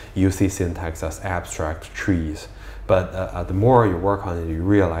example, you see syntax as abstract trees. But the more you work on it, you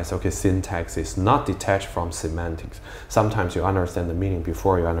realize, okay, syntax is not detached from semantics. Sometimes you understand the meaning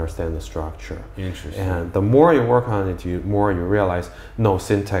before you understand the structure. Interesting. And the more you work on it, the more you realize, no,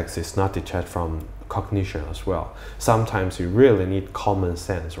 syntax is not detached from cognition as well. Sometimes you really need common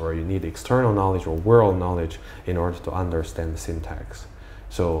sense, or you need external knowledge or world knowledge in order to understand the syntax.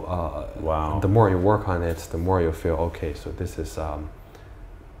 So the more you work on it, the more you feel, okay, so this is...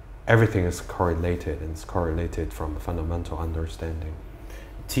 everything is correlated, and it's correlated from fundamental understanding.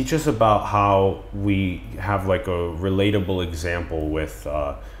 Teach us about how we have like a relatable example with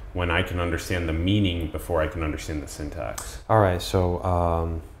when I can understand the meaning before I can understand the syntax. All right, so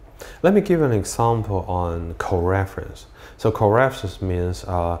let me give an example on co-reference. So co-reference means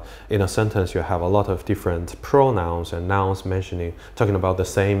in a sentence you have a lot of different pronouns and nouns talking about the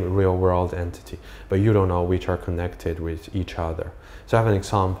same real world entity, but you don't know which are connected with each other. So I have an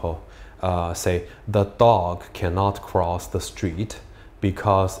example, say the dog cannot cross the street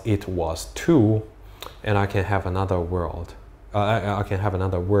because it was two, and I can have another word. I can have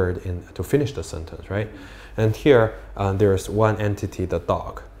another word to finish the sentence, right? And here there's one entity, the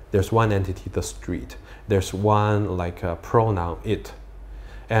dog. There's one entity, the street. There's one like pronoun, it.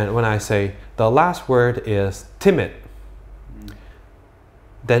 And when I say the last word is timid,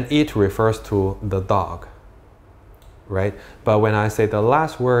 then it refers to the dog, right? But when I say the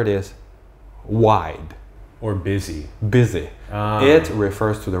last word is wide or busy, it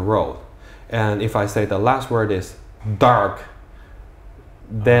refers to the road. And if I say the last word is dark,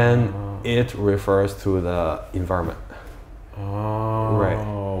 then it refers to the environment. Right.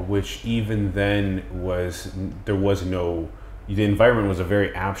 Which even then the environment was a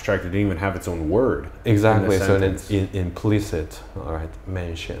very abstract, it didn't even have its own word. Exactly, so it's implicit, all right,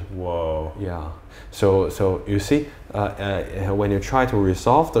 mention. Whoa. Yeah. So you see, when you try to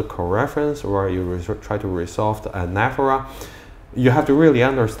resolve the co-reference, or you try to resolve the anaphora, you have to really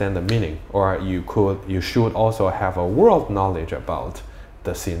understand the meaning, or you should also have a world knowledge about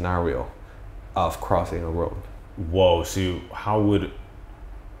the scenario of crossing a road. Whoa, so how would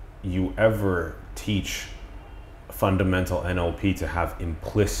you ever teach fundamental NLP to have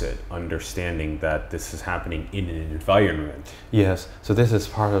implicit understanding that this is happening in an environment? Yes, so this is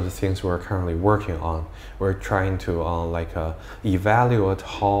part of the things we're currently working on. We're trying to evaluate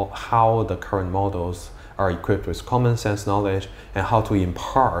how the current models are equipped with common sense knowledge, and how to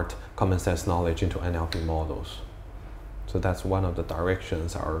impart common sense knowledge into NLP models. So that's one of the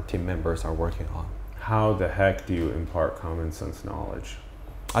directions our team members are working on. How the heck do you impart common sense knowledge?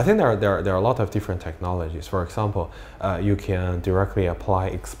 I think there are a lot of different technologies. For example, you can directly apply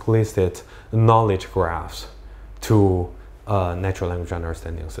explicit knowledge graphs to a natural language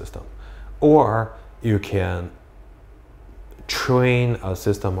understanding system. Or you can train a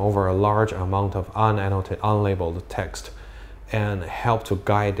system over a large amount of unannotated, unlabeled text and help to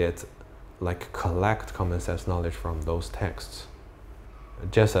guide it, like collect common sense knowledge from those texts.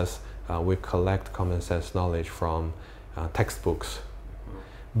 Just as we collect common sense knowledge from textbooks.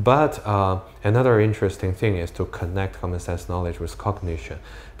 But another interesting thing is to connect common sense knowledge with cognition,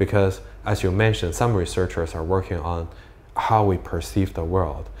 because as you mentioned, some researchers are working on how we perceive the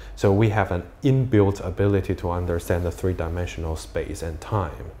world. So we have an inbuilt ability to understand the three-dimensional space and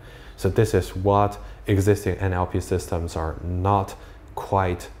time. So this is what existing NLP systems are not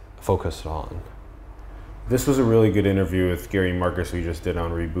quite focused on. This was a really good interview with Gary Marcus we just did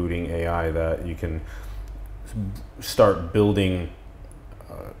on rebooting AI, that you can start building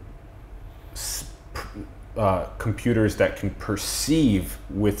computers that can perceive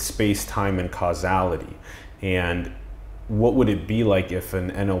with space-time and causality. And what would it be like if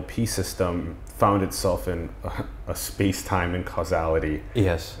an NLP system found itself in a space-time and causality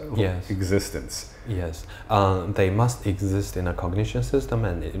existence? Yes, they must exist in a cognition system,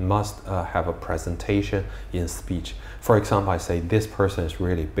 and it must have a presentation in speech. For example, I say this person is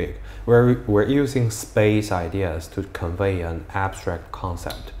really big. We're using space ideas to convey an abstract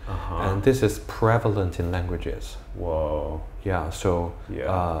concept, and this is prevalent in languages. Whoa. Yeah, so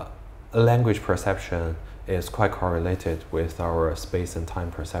language perception is quite correlated with our space and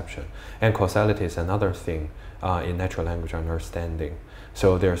time perception. And causality is another thing in natural language understanding.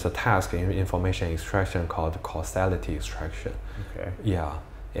 So there's a task in information extraction called causality extraction. Okay. Yeah,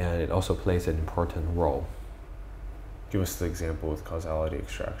 and it also plays an important role. Give us the example with causality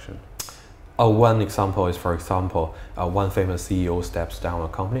extraction. One example is, for example, one famous CEO steps down a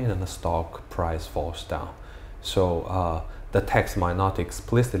company and the stock price falls down. So the text might not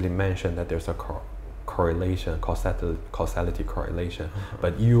explicitly mention that there's a correlation, causality correlation,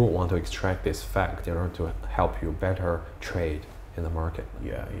 but you want to extract this fact in order to help you better trade in the market.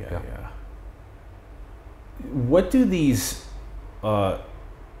 Yeah. What do these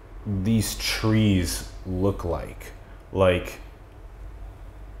trees look like? Like,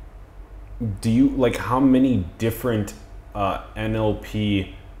 do you, like, how many different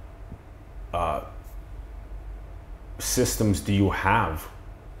NLP systems do you have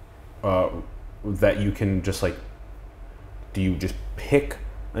that you can just, like, do you just pick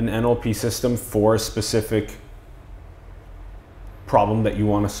an NLP system for a specific problem that you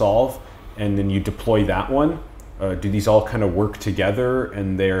want to solve, and then you deploy that one? Do these all kind of work together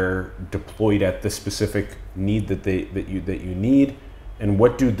and they're deployed at the specific need that you need? And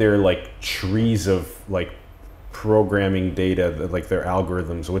what do their, like, trees of, like, programming data, like their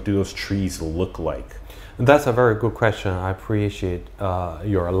algorithms, what do those trees look like? That's a very good question. I appreciate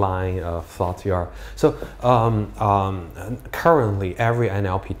your line of thought here. So currently, every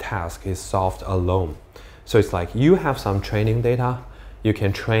NLP task is solved alone. So it's like you have some training data, you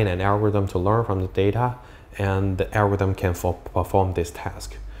can train an algorithm to learn from the data, and the algorithm can perform this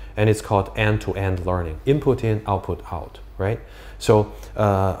task. And it's called end-to-end learning, input in, output out, right? So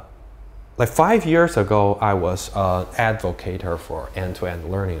like 5 years ago, I was an advocate for end-to-end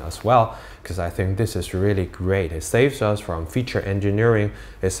learning as well, because I think this is really great. It saves us from feature engineering.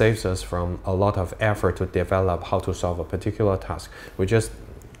 It saves us from a lot of effort to develop how to solve a particular task. We just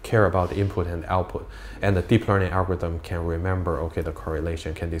care about the input and output. And the deep learning algorithm can remember, okay, the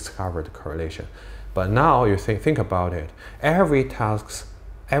correlation, can discover the correlation. But now you think about it. Every task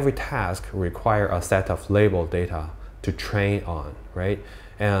requires a set of labeled data to train on, right?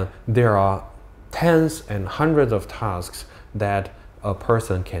 And there are tens and hundreds of tasks that a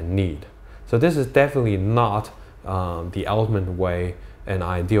person can need. So this is definitely not the ultimate way an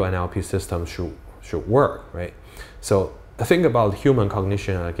ideal NLP system should work, right? So think about human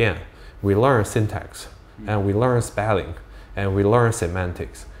cognition again. We learn syntax, and we learn spelling, and we learn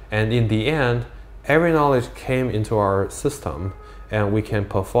semantics. And in the end, every knowledge came into our system, and we can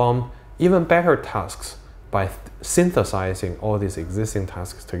perform even better tasks by synthesizing all these existing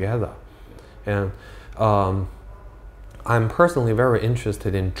tasks together. And I'm personally very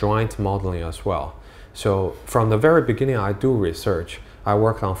interested in joint modeling as well. So from the very beginning, I do research. I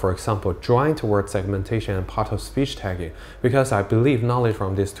worked on, for example, joint word segmentation and part of speech tagging, because I believe knowledge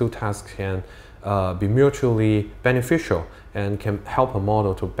from these two tasks can be mutually beneficial and can help a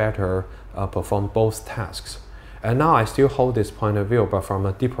model to better perform both tasks. And now I still hold this point of view, but from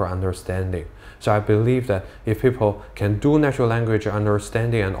a deeper understanding. So I believe that if people can do natural language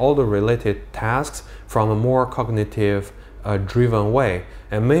understanding and all the related tasks from a more cognitive driven way,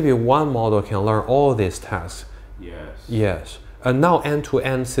 and maybe one model can learn all these tasks. Yes. And now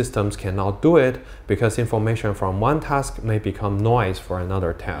end-to-end systems cannot do it because information from one task may become noise for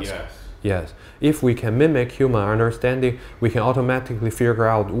another task. Yes. If we can mimic human understanding, we can automatically figure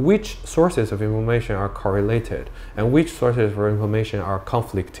out which sources of information are correlated and which sources of information are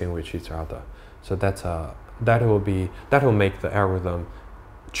conflicting with each other. So that will make the algorithm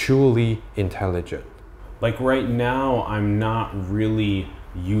truly intelligent. Like right now, I'm not really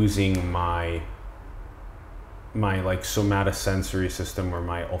using my like somatosensory system or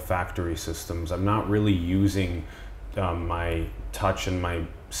my olfactory systems. I'm not really using my touch and my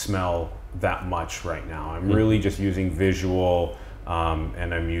smell that much right now. I'm really just using visual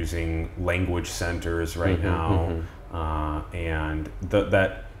and I'm using language centers right now. And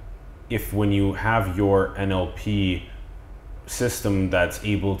that if when you have your NLP system that's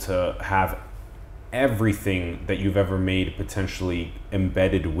able to have everything that you've ever made potentially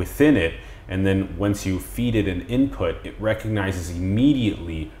embedded within it. And then once you feed it an input, it recognizes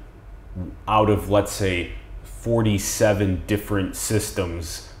immediately out of, let's say, 47 different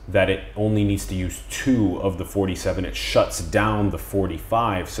systems that it only needs to use 2 of the 47. It shuts down the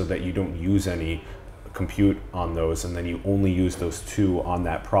 45 so that you don't use any compute on those, and then you only use those 2 on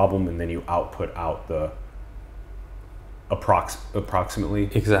that problem, and then you output out the approximately.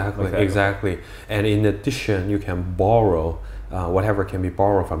 Exactly, like that. exactly. And in addition, you can borrow whatever can be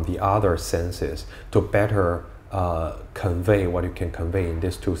borrowed from the other senses to better convey what you can convey in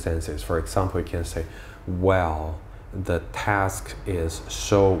these 2 senses. For example, you can say, well, the task is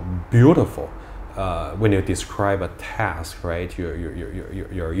so beautiful. When you describe a task, right,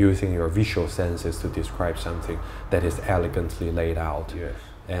 you're using your visual senses to describe something that is elegantly laid out. Yes.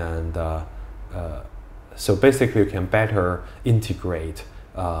 And so basically, you can better integrate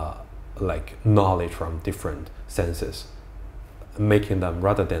like knowledge from different senses, making them,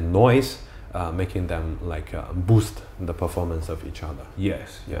 rather than noise, making them like boost the performance of each other.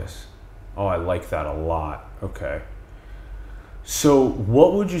 Yes, yes. Oh, I like that a lot. Okay. So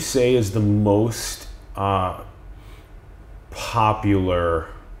what would you say is the most popular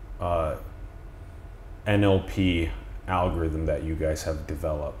NLP algorithm that you guys have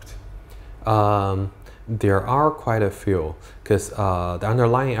developed? There are quite a few, because the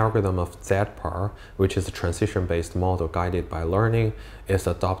underlying algorithm of ZPAR, which is a transition-based model guided by learning, is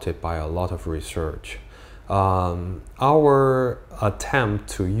adopted by a lot of research. Our attempt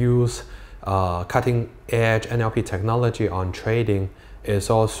to use cutting-edge NLP technology on trading is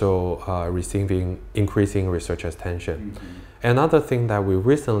also receiving increasing research attention. Another thing that we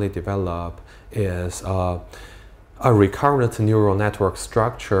recently developed is a recurrent neural network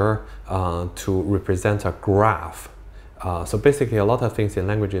structure to represent a graph. So basically, a lot of things in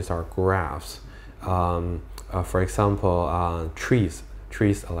languages are graphs. For example, trees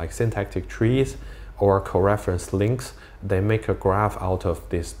are like syntactic trees or coreference links. They make a graph out of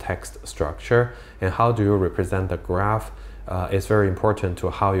this text structure. And how do you represent the graph is very important to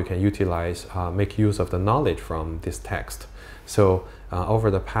how you can utilize, make use of the knowledge from this text. So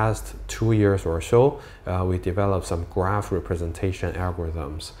over the past 2 years or so, we developed some graph representation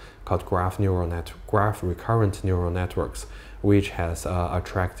algorithms called graph recurrent neural networks, which has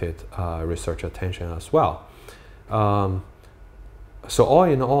attracted research attention as well. So all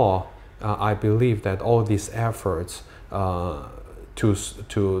in all, I believe that all these efforts to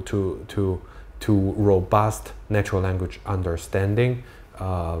robust natural language understanding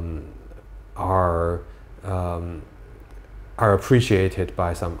are appreciated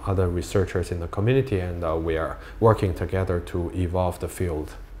by some other researchers in the community, and we are working together to evolve the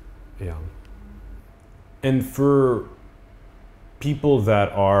field. Yeah. And for people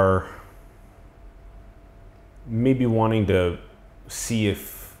that are maybe wanting to see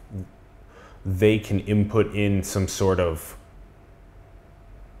if they can input in some sort of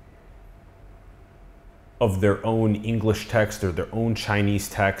their own English text or their own Chinese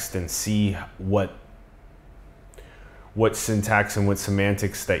text and see what syntax and what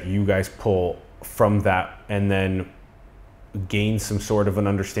semantics that you guys pull from that, and then gain some sort of an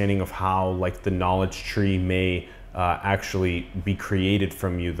understanding of how like the knowledge tree may actually be created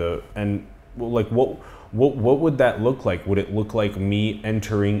from you. What would that look like? Would it look like me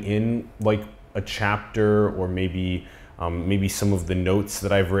entering in like a chapter, or maybe some of the notes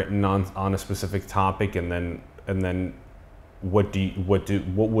that I've written on a specific topic, and then what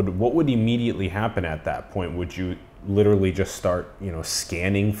would immediately happen at that point? Would you literally just start,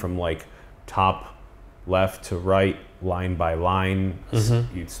 scanning from like top left to right, line by line?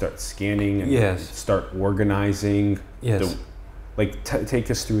 You'd start scanning and Yes. start organizing. Yes.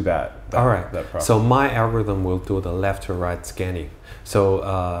 Take us through that. All right. That process. So my algorithm will do the left to right scanning. So,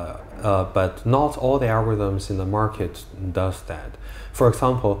 but not all the algorithms in the market does that. For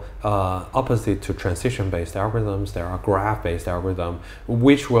example, opposite to transition-based algorithms, there are graph-based algorithms,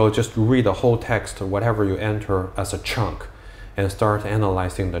 which will just read the whole text, whatever you enter, as a chunk, and start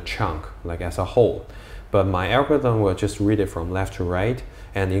analyzing the chunk, like as a whole. But my algorithm will just read it from left to right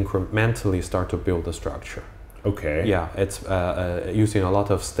and incrementally start to build the structure. Okay. Yeah, it's using a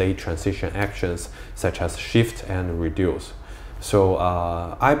lot of state transition actions such as shift and reduce. So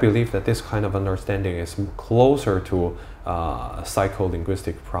I believe that this kind of understanding is closer to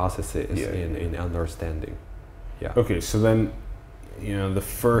psycholinguistic processes in understanding. Yeah. Okay, so then, the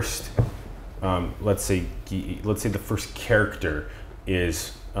first, let's say the first character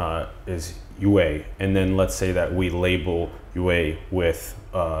is Yue, and then let's say that we label Yue with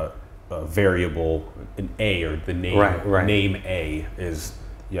a variable, an A, or the name Right. name A is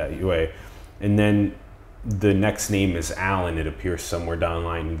Yue. and then the next name is Alan, it appears somewhere down the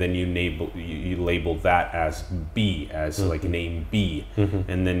line, and then you label that as B, as like name B,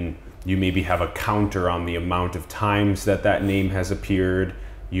 and then you maybe have a counter on the amount of times that name has appeared.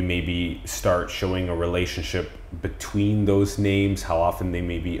 You maybe start showing a relationship between those names, how often they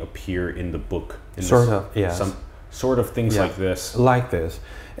maybe appear in the book. Some sort of things like this. Like this.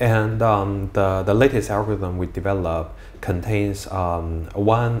 And the latest algorithm we developed contains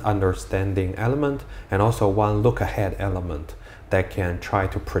one understanding element and also one look ahead element that can try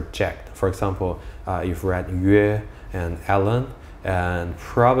to project. For example, you've read Yue and Alan, and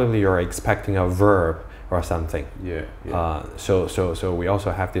probably you're expecting a verb or something. So we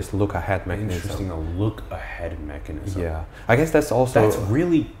also have this look ahead mechanism. Interesting, a look ahead mechanism. Yeah, I guess that's also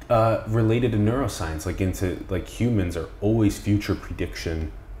really related to neuroscience. Like humans are always future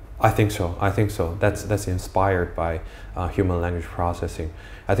prediction. I think so. That's inspired by human language processing.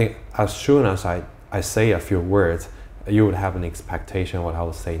 I think as soon as I say a few words, you would have an expectation what I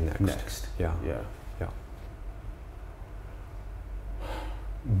will say next. Yeah.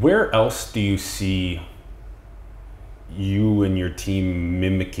 Where else do you see you and your team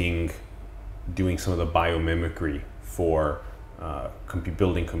doing some of the biomimicry for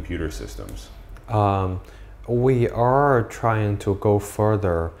building computer systems? We are trying to go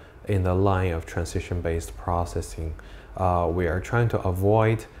further in the line of transition-based processing. We are trying to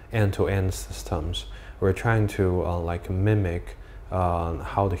avoid end-to-end systems. We're trying to mimic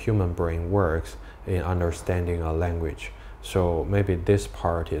how the human brain works in understanding a language. So maybe this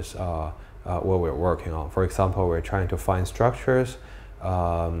part is what we're working on. For example, we're trying to find structures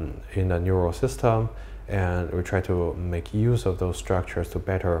in the neural system, and we try to make use of those structures to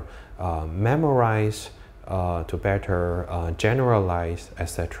better memorize, to better generalize,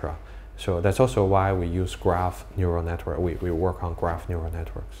 etc. So that's also why we use graph neural network. We work on graph neural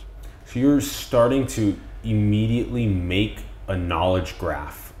networks. So you're starting to immediately make a knowledge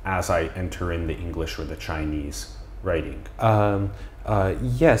graph as I enter in the English or the Chinese writing?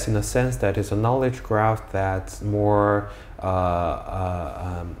 Yes, in the sense that it's a knowledge graph that's more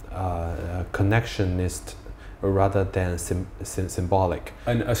connectionist rather than symbolic.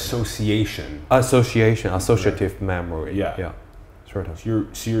 An association. Associative memory. Yeah. Sort of.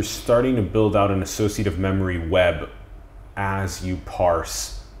 So you're starting to build out an associative memory web as you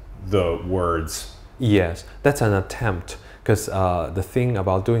parse the words. Yes, that's an attempt. Because the thing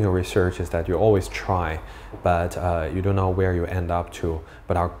about doing a research is that you always try, but you don't know where you end up to.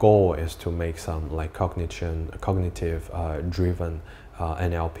 But our goal is to make some cognitive driven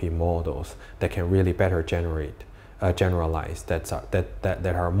NLP models that can really better generalize,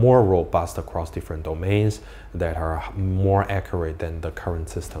 that are more robust across different domains, that are more accurate than the current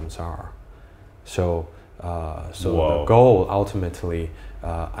systems are. So the goal ultimately,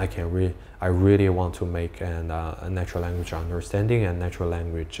 I really want to make a natural language understanding and natural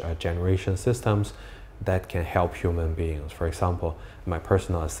language generation systems that can help human beings. For example, my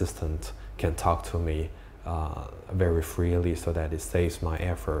personal assistant can talk to me very freely so that it saves my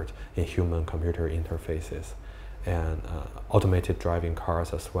effort in human-computer interfaces. And automated driving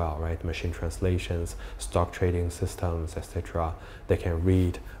cars as well, right? Machine translations, stock trading systems, etc. They can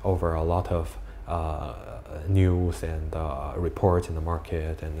read over a lot of news and reports in the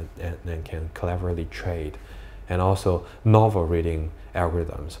market and can cleverly trade. And also novel reading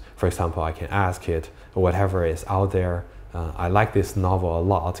algorithms. For example, I can ask it whatever is out there. I like this novel a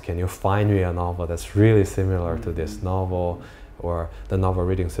lot. Can you find me a novel that's really similar to this novel? Or the novel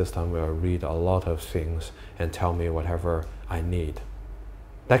reading system will read a lot of things and tell me whatever I need.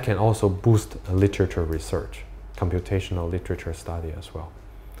 That can also boost literature research, computational literature study as well.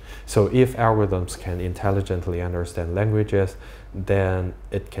 So if algorithms can intelligently understand languages, then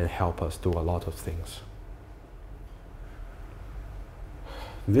it can help us do a lot of things.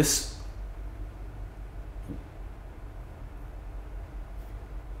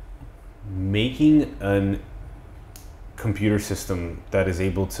 Making a computer system that is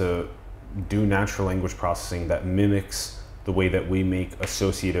able to do natural language processing that mimics the way that we make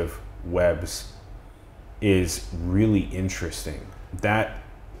associative webs is really interesting. That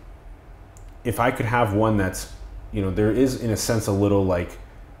if I could have one that's, there is in a sense a little like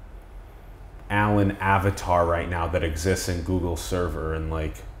Alan avatar right now that exists in Google server, and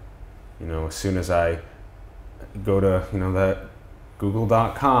as soon as I go to, that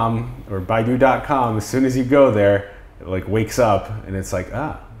google.com or baidu.com, as soon as you go there, it wakes up and it's like,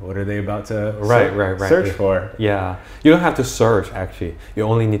 what are they about to search for? Yeah, you don't have to search actually. You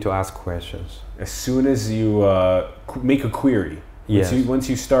only need to ask questions. As soon as you make a query, once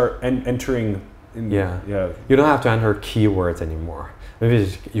you start entering Yeah. You don't have to enter keywords anymore.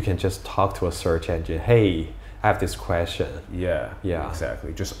 Maybe you can just talk to a search engine. Hey, I have this question. Yeah. Yeah.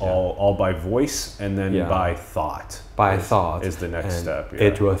 Exactly. Just all by voice and then by thought. By thought is the next step. Yeah.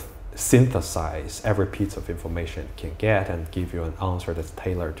 It will synthesize every piece of information it can get and give you an answer that's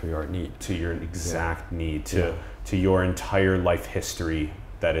tailored to your need. To your exact need, to your entire life history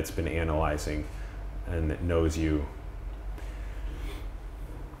that it's been analyzing, and it knows you.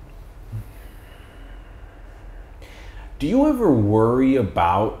 Do you ever worry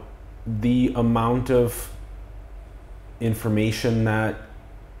about the amount of information that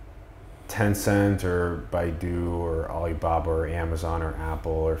Tencent or Baidu or Alibaba or Amazon or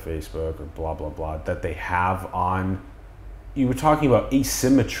Apple or Facebook or blah, blah, blah, that they have on? You were talking about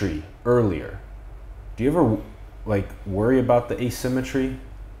asymmetry earlier. Do you ever like worry about the asymmetry,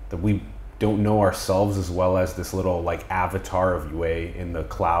 that we don't know ourselves as well as this little like avatar of Yue in the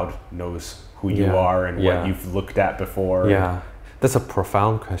cloud knows who you are and what you've looked at before? Yeah, that's a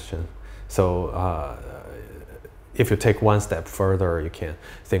profound question. So if you take one step further, you can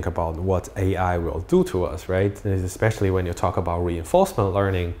think about what AI will do to us, right? Especially when you talk about reinforcement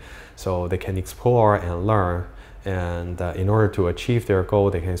learning. So they can explore and learn, and in order to achieve their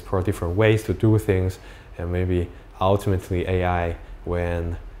goal, they can explore different ways to do things, and maybe ultimately AI,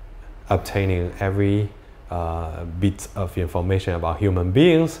 when obtaining every bit of information about human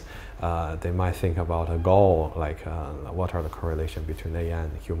beings, they might think about a goal, like what are the correlation between AI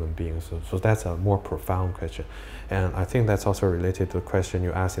and human beings. So that's a more profound question. And I think that's also related to the question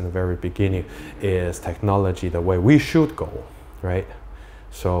you asked in the very beginning, is technology the way we should go, right?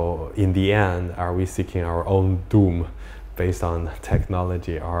 So in the end, are we seeking our own doom based on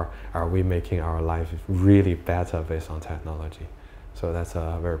technology, or are we making our life really better based on technology? So that's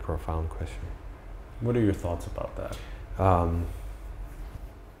a very profound question. What are your thoughts about that?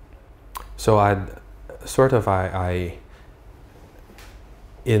 So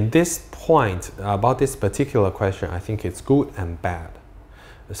in this point, about this particular question, I think it's good and bad.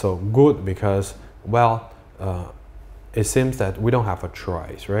 So good because, well, it seems that we don't have a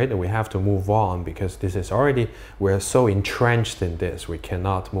choice, right? And we have to move on because this is already, we're so entrenched in this, we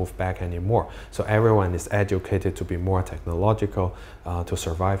cannot move back anymore. So everyone is educated to be more technological, to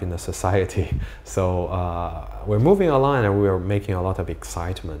survive in the society. So we're moving along and we're making a lot of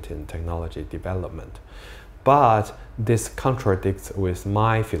excitement in technology development. But this contradicts with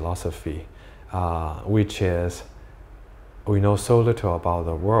my philosophy, which is we know so little about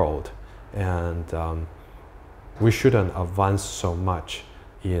the world, and we shouldn't advance so much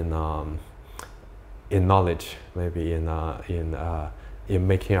in knowledge, maybe in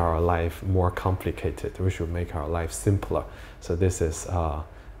making our life more complicated. We should make our life simpler. So this is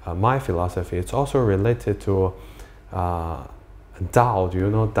my philosophy. It's also related to Tao. Do you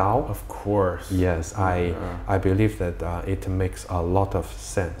know Tao? Of course. Yes, I believe that it makes a lot of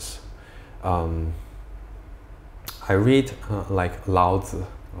sense. I read like Lao Tzu.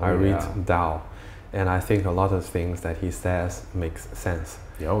 I read Tao. And I think a lot of things that he says makes sense.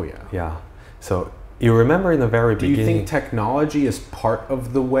 Oh yeah. Yeah. So you remember in the very beginning. Do you think technology is part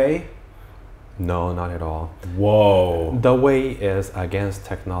of the way? No, not at all. Whoa. The way is against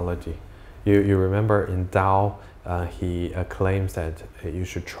technology. You remember in Tao, he claims that you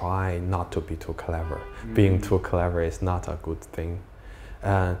should try not to be too clever. Being too clever is not a good thing.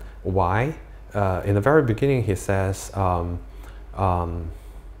 Why? In the very beginning, he says,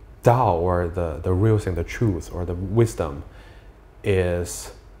 Tao, or the real thing, the truth, or the wisdom,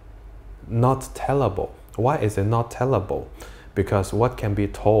 is not tellable. Why is it not tellable? Because what can be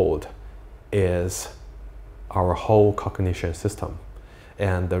told is our whole cognition system.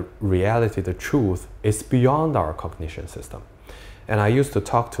 And the reality, the truth, is beyond our cognition system. And I used to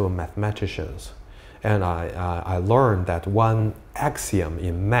talk to mathematicians, and I learned that one axiom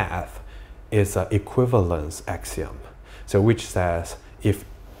in math is an equivalence axiom. So which says, if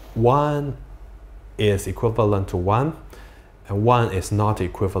 1 is equivalent to 1, and 1 is not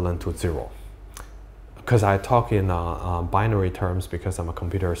equivalent to 0. Because I talk in binary terms because I'm a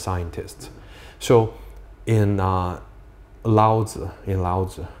computer scientist. So in Lao Tzu,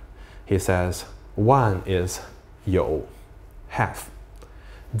 he says 1 is 有, half.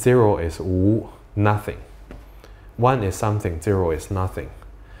 0 is 无, nothing. 1 is something, 0 is nothing.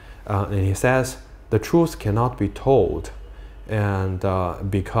 And he says the truth cannot be told, and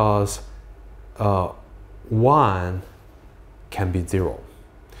because 1 can be 0.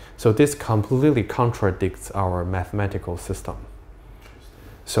 So this completely contradicts our mathematical system.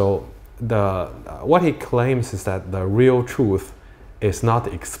 So what he claims is that the real truth is not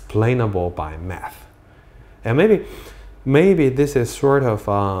explainable by math. And maybe maybe this is sort of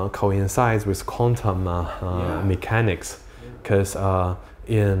coincides with quantum mechanics, because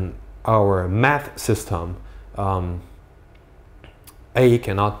in our math system, A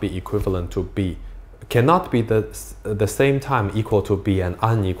cannot be equivalent to B, cannot be the same time equal to B and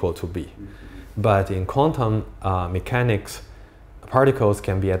unequal to B. But in quantum mechanics, particles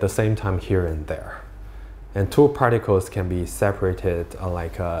can be at the same time here and there. And two particles can be separated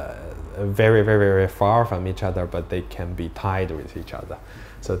very, very, very far from each other, but they can be tied with each other.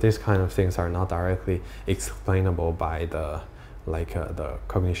 So these kind of things are not directly explainable by the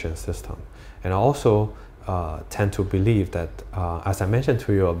cognition system. And also tend to believe that, as I mentioned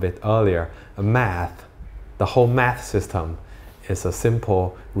to you a bit earlier, the whole math system is a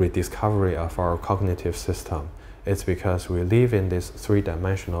simple rediscovery of our cognitive system. It's because we live in this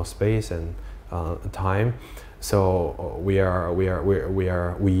three-dimensional space and time. So we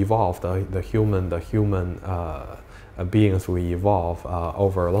evolved, the human beings, we evolve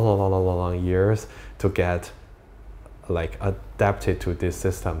over long years to get adapted to this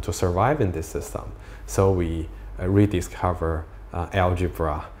system, to survive in this system. So we rediscover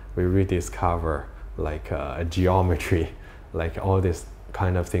algebra, we rediscover geometry, all these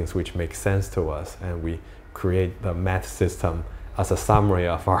kind of things which make sense to us, and we create the math system as a summary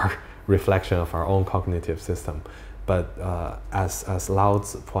of our reflection of our own cognitive system. But as Lao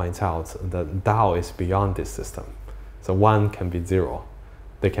Tzu points out, the Tao is beyond this system. So one can be zero.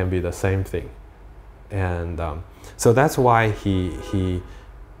 They can be the same thing. And so that's why he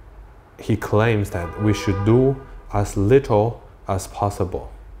claims that we should do as little as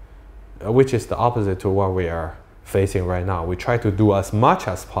possible, which is the opposite to what we are facing right now. We try to do as much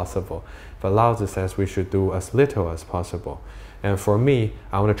as possible, but Lao Tzu says we should do as little as possible. And for me,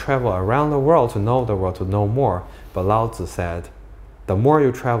 I want to travel around the world, to know more. But Lao Tzu said, the more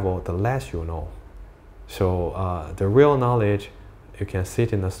you travel, the less you know. So the real knowledge, you can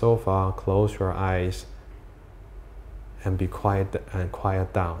sit in the sofa, close your eyes, and be quiet, and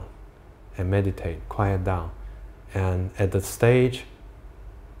quiet down, and meditate, quiet down. And at the stage,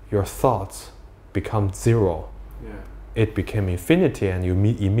 your thoughts become zero. Yeah. It became infinity, and you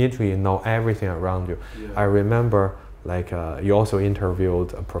immediately know everything around you. Yeah. I remember, you also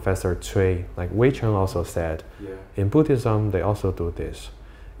interviewed Professor Cui, Wei Cheng also said, in Buddhism, they also do this.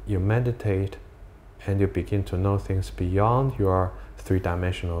 You meditate, and you begin to know things beyond your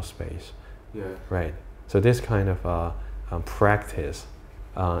three-dimensional space. Yeah. Right. So this kind of practice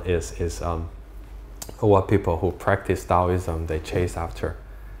is what people who practice Taoism, they chase after.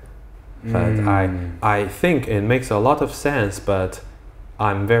 But I think it makes a lot of sense, but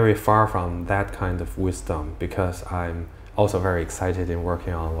I'm very far from that kind of wisdom, because I'm also very excited in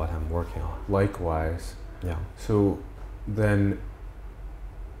working on what I'm working on. Likewise. Yeah. So then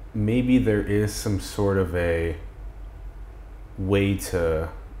maybe there is some sort of a way to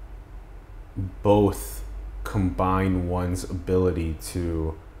both combine one's ability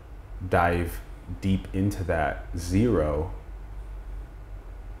to dive deep into that zero,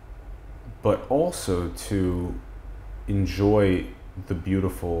 but also to enjoy the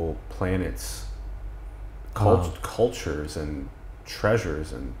beautiful planet's cultures and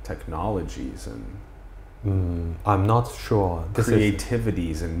treasures and technologies and I'm not sure.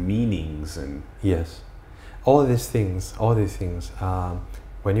 Creativities and meanings and yes, all these things.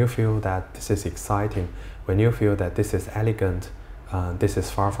 When you feel that this is exciting, when you feel that this is elegant, this is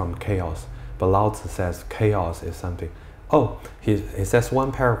far from chaos. But Lao Tzu says chaos is something. Oh, he says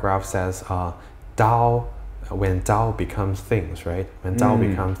one paragraph says Tao, when Tao becomes things, right? When Tao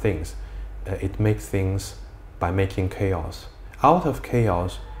becomes things, it makes things by making chaos. Out of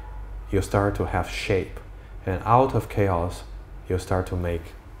chaos, you start to have shape. And out of chaos, you start to make...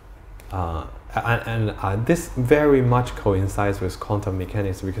 this very much coincides with quantum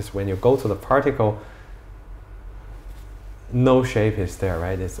mechanics, because when you go to the particle, no shape is there,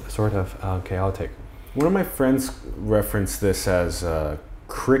 right? It's sort of chaotic. One of my friends referenced this as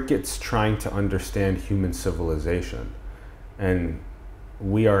crickets trying to understand human civilization. And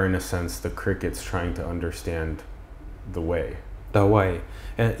we are, in a sense, the crickets trying to understand the way. The way.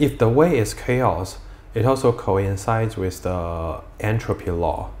 And if the way is chaos, it also coincides with the entropy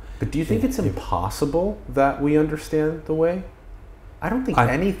law. But do you think it's impossible that we understand the way? I don't think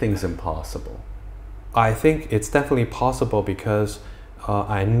anything's impossible. I think it's definitely possible, because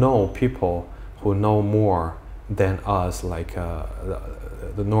I know people who know more than us,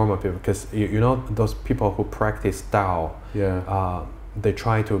 the normal people. Because you know those people who practice Tao, they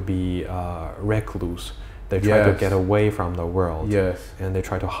try to be recluse. They try to get away from the world, and they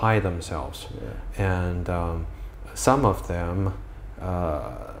try to hide themselves. And some of them,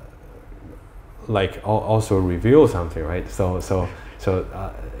 also reveal something, right?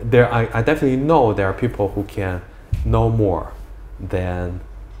 There, I definitely know there are people who can know more than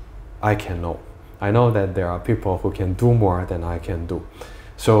I can know. I know that there are people who can do more than I can do.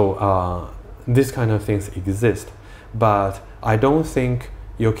 So these kind of things exist, but I don't think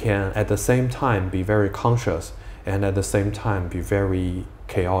you can at the same time be very conscious and at the same time be very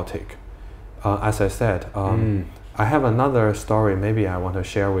chaotic. As I said, I have another story maybe I want to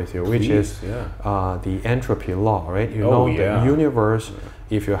share with you, which is the entropy law, right? The universe,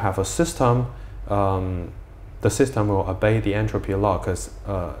 if you have a system, the system will obey the entropy law because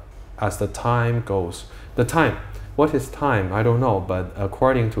as the time goes, what is time? I don't know, but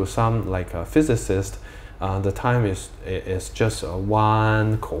according to some physicist, the time is just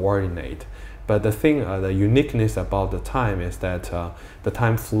one coordinate. But the thing, the uniqueness about the time is that the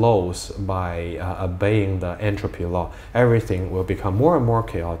time flows by obeying the entropy law. Everything will become more and more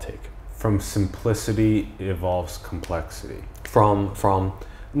chaotic. From simplicity evolves complexity. From order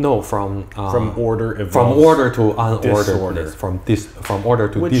evolves from order to disorder. From order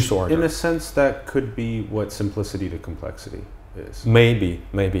to disorder. In a sense, that could be what simplicity to complexity is. Maybe.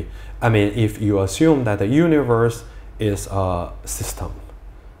 I mean, if you assume that the universe is a system,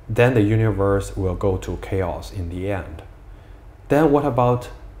 then the universe will go to chaos in the end. Then what about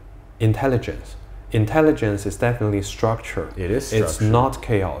intelligence? Intelligence is definitely structure. It is structure. It's not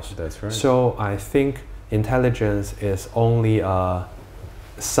chaos. That's right. So I think intelligence is only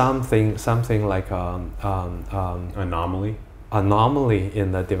something like anomaly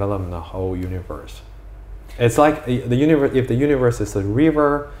in the development of the whole universe. It's like the universe. If the universe is a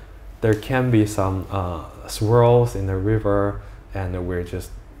river, there can be some swirls in the river, and we're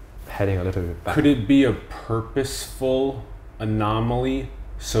just heading a little bit back. Could it be a purposeful anomaly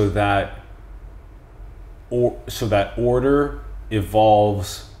so that order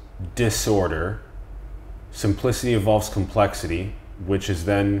evolves disorder, simplicity evolves complexity, which is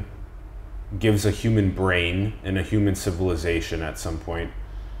then gives a human brain and a human civilization at some point,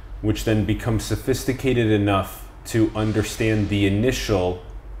 which then becomes sophisticated enough to understand the initial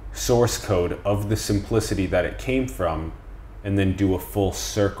source code of the simplicity that it came from, and then do a full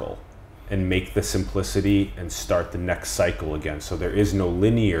circle and make the simplicity and start the next cycle again. So there is no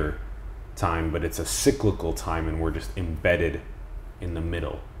linear time, but it's a cyclical time, and we're just embedded in the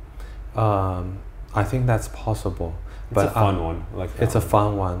middle. I think that's possible. It's a fun one. It's a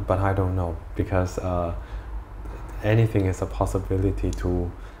fun one, but I don't know, because anything is a possibility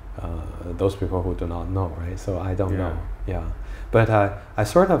to those people who do not know, right? So I don't know. Yeah. But I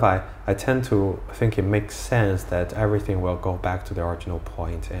tend to think it makes sense that everything will go back to the original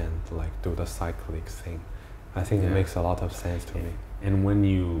point and do the cyclic thing. I think it makes a lot of sense to me. And when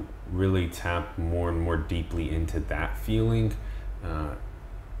you really tap more and more deeply into that feeling, at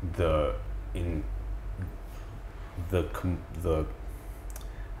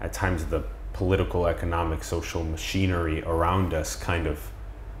times the political, economic, social machinery around us kind of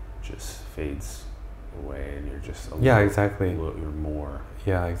just fades away, and you're just you're more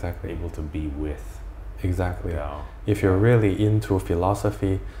able to be with. Exactly. Tao. If you're really into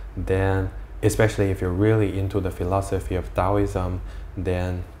philosophy, then especially if you're really into the philosophy of Taoism,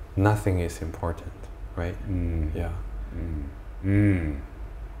 then nothing is important, right?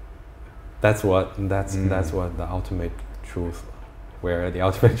 That's what the ultimate truth, where the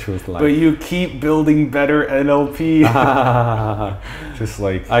ultimate truth lies. But you keep building better NLP. Just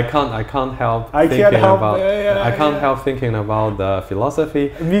I can't help thinking about the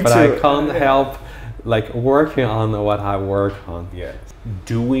philosophy. Me but too. I can't help working on what I work on. Yeah.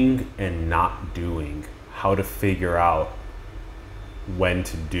 Doing and not doing, how to figure out when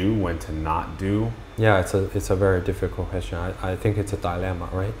to do, when to not do. Yeah, it's a very difficult question. I think it's a dilemma,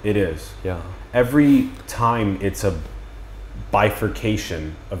 right? It is. Yeah. Every time it's a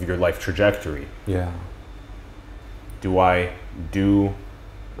bifurcation of your life trajectory. Yeah. Do I do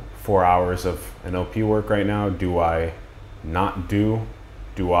 4 hours of NLP work right now? Do I not do?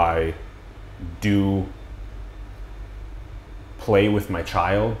 Do I do play with my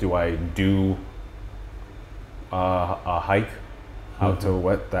child? Do I do a hike out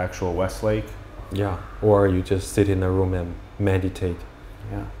to the actual Westlake? Yeah. Or you just sit in a room and meditate.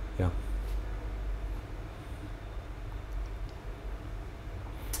 Yeah. Yeah.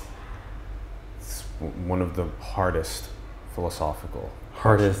 It's one of the hardest philosophical.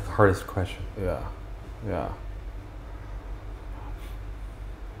 Hardest question. Yeah. Yeah.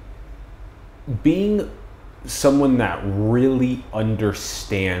 Being someone that really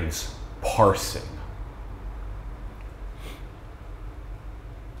understands parsing.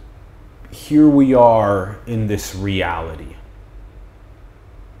 Here we are in this reality.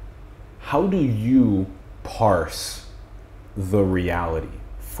 how do you parse the reality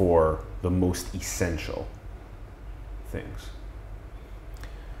for the most essential things?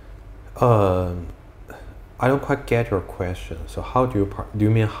 I don't quite get your question. So how do you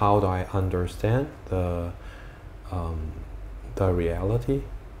mean how do I understand the reality?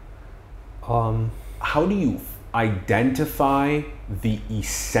 How do you identify the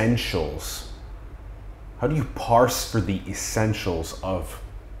essentials? How do you parse for the essentials of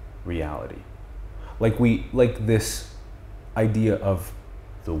reality? Like this idea of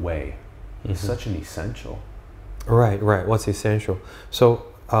the way is such an essential. Right. What's essential? So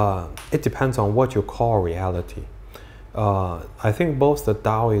it depends on what you call reality. I think both the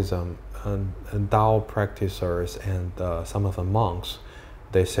Taoism and Tao practitioners and some of the monks,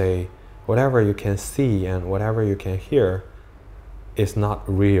 they say whatever you can see and whatever you can hear is not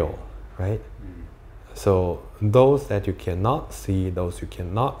real, right? So those that you cannot see, those you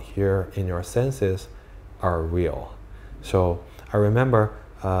cannot hear in your senses are real. So I remember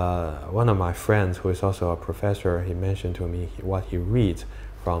one of my friends who is also a professor, he mentioned to me what he reads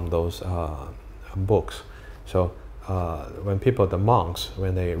from those books. So when people, the monks,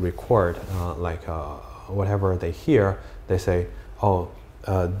 when they record whatever they hear, they say, oh,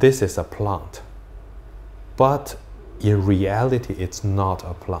 this is a plant. But in reality, it's not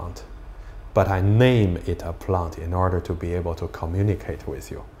a plant. But I name it a plant in order to be able to communicate with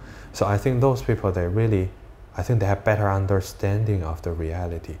you. So I think those people, I think they have better understanding of the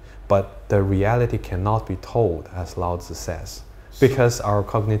reality. But the reality cannot be told, as Lao Tzu says, because our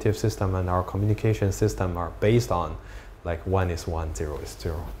cognitive system and our communication system are based on like 1 is 1, 0 is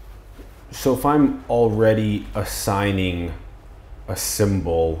 0. So if I'm already assigning a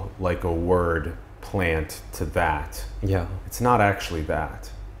symbol like a word plant to that, yeah, it's not actually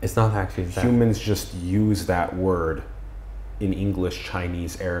that. It's not actually that. Humans just use that word in English,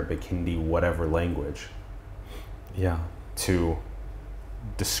 Chinese, Arabic, Hindi, whatever language, yeah, to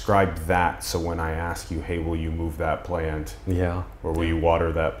describe that. So when I ask you, hey, will you move that plant? Yeah. Or will you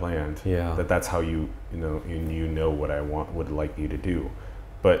water that plant? Yeah. That's how you know what I would like you to do.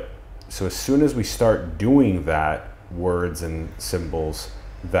 But so as soon as we start doing that, words and symbols,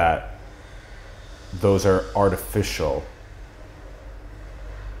 that those are artificial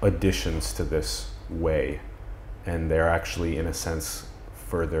additions to this way, and they're actually in a sense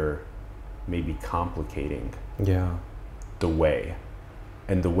further maybe complicating yeah, the way,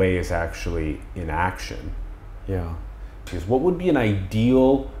 and the way is actually in action. yeah. Because what would be an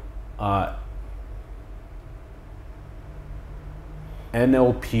ideal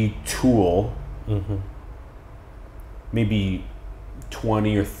NLP tool, maybe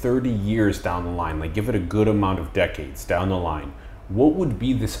 20 or 30 years down the line, like give it a good amount of decades down the line, what would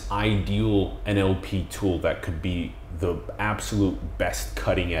be this ideal NLP tool that could be the absolute best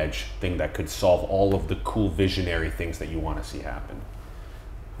cutting edge thing that could solve all of the cool visionary things that you want to see happen?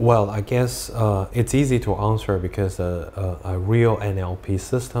 Well, I guess it's easy to answer because a real NLP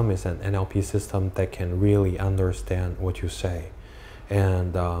system is an NLP system that can really understand what you say.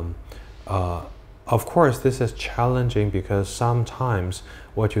 And of course, this is challenging because sometimes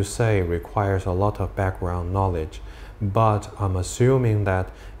what you say requires a lot of background knowledge. But I'm assuming that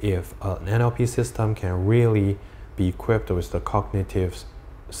if an NLP system can really be equipped with the cognitive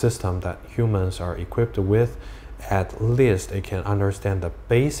system that humans are equipped with, at least it can understand the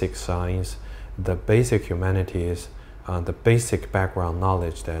basic science, the basic humanities, the basic background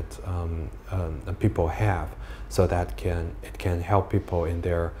knowledge that people have, so that it can help people in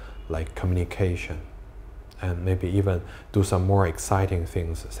their communication, and maybe even do some more exciting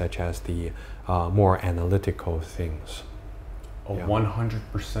things, such as the more analytical things. A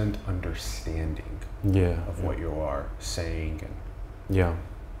 100% understanding of what you are saying,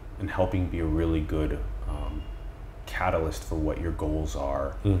 and helping be a really good catalyst for what your goals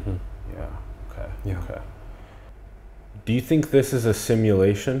are. Okay. Do you think this is a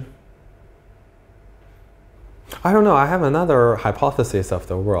simulation? I don't know. I have another hypothesis of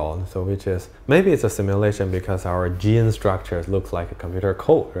the world, so which is maybe it's a simulation because our gene structures look like a computer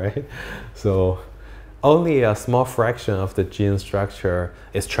code, right? So only a small fraction of the gene structure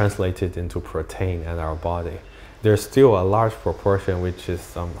is translated into protein in our body. There's still a large proportion which is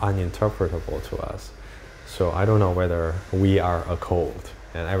uninterpretable to us. So I don't know whether we are a code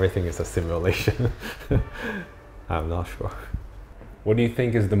and everything is a simulation. I'm not sure. What do you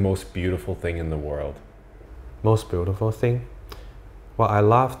think is the most beautiful thing in the world? Most beautiful thing? Well, I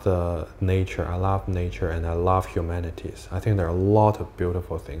love nature and I love humanities. I think there are a lot of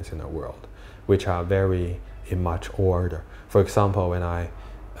beautiful things in the world which are very in much order. For example, when I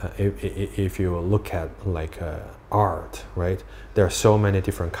if you look at like art, right? There are so many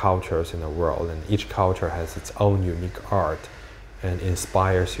different cultures in the world, and each culture has its own unique art, and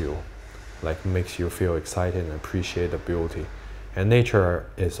inspires you, like makes you feel excited and appreciate the beauty. And nature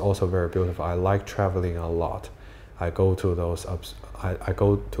is also very beautiful. I like traveling a lot. I go to those I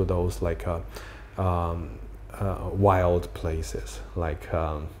go to those like wild places, like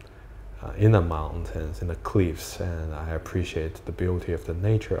in the mountains, in the cliffs, and I appreciate the beauty of the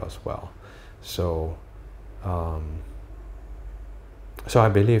nature as well. So, so I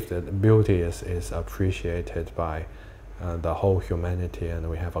believe that beauty is appreciated by the whole humanity, and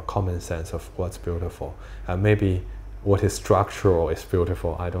we have a common sense of what's beautiful. Maybe what is structural is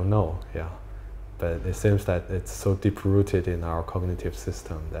beautiful, I don't know, yeah. But it seems that it's so deep-rooted in our cognitive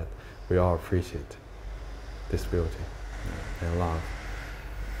system that we all appreciate this beauty and love.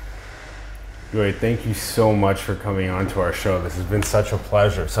 Yue, thank you so much for coming on to our show. This has been such a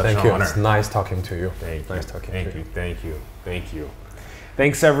pleasure, such an honor. It's nice talking to you. Thank you. Nice talking Thank to you. Thank you. Thank you.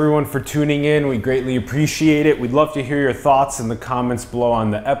 Thanks everyone for tuning in. We greatly appreciate it. We'd love to hear your thoughts in the comments below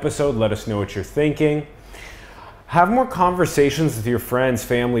on the episode. Let us know what you're thinking. Have more conversations with your friends,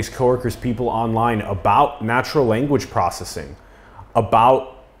 families, coworkers, people online about natural language processing,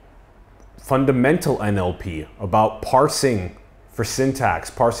 about fundamental NLP, about parsing for syntax,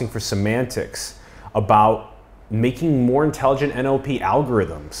 parsing for semantics, about making more intelligent NLP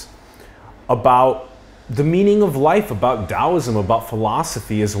algorithms, about the meaning of life, about Taoism, about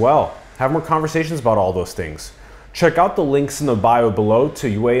philosophy as well. Have more conversations about all those things. Check out the links in the bio below to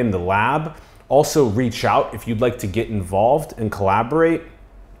Yue and the lab. Also reach out if you'd like to get involved and collaborate.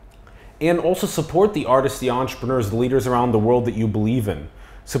 And also support the artists, the entrepreneurs, the leaders around the world that you believe in.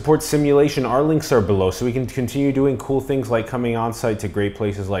 Support Simulation. Our links are below so we can continue doing cool things like coming on site to great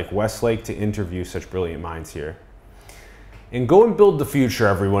places like Westlake to interview such brilliant minds here. And go and build the future,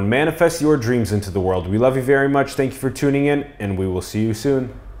 everyone. Manifest your dreams into the world. We love you very much. Thank you for tuning in, and we will see you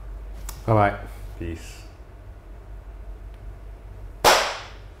soon. Bye-bye. Peace.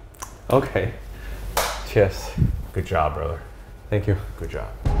 Okay. Cheers. Good job, brother. Thank you. Good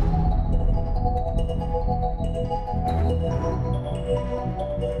job.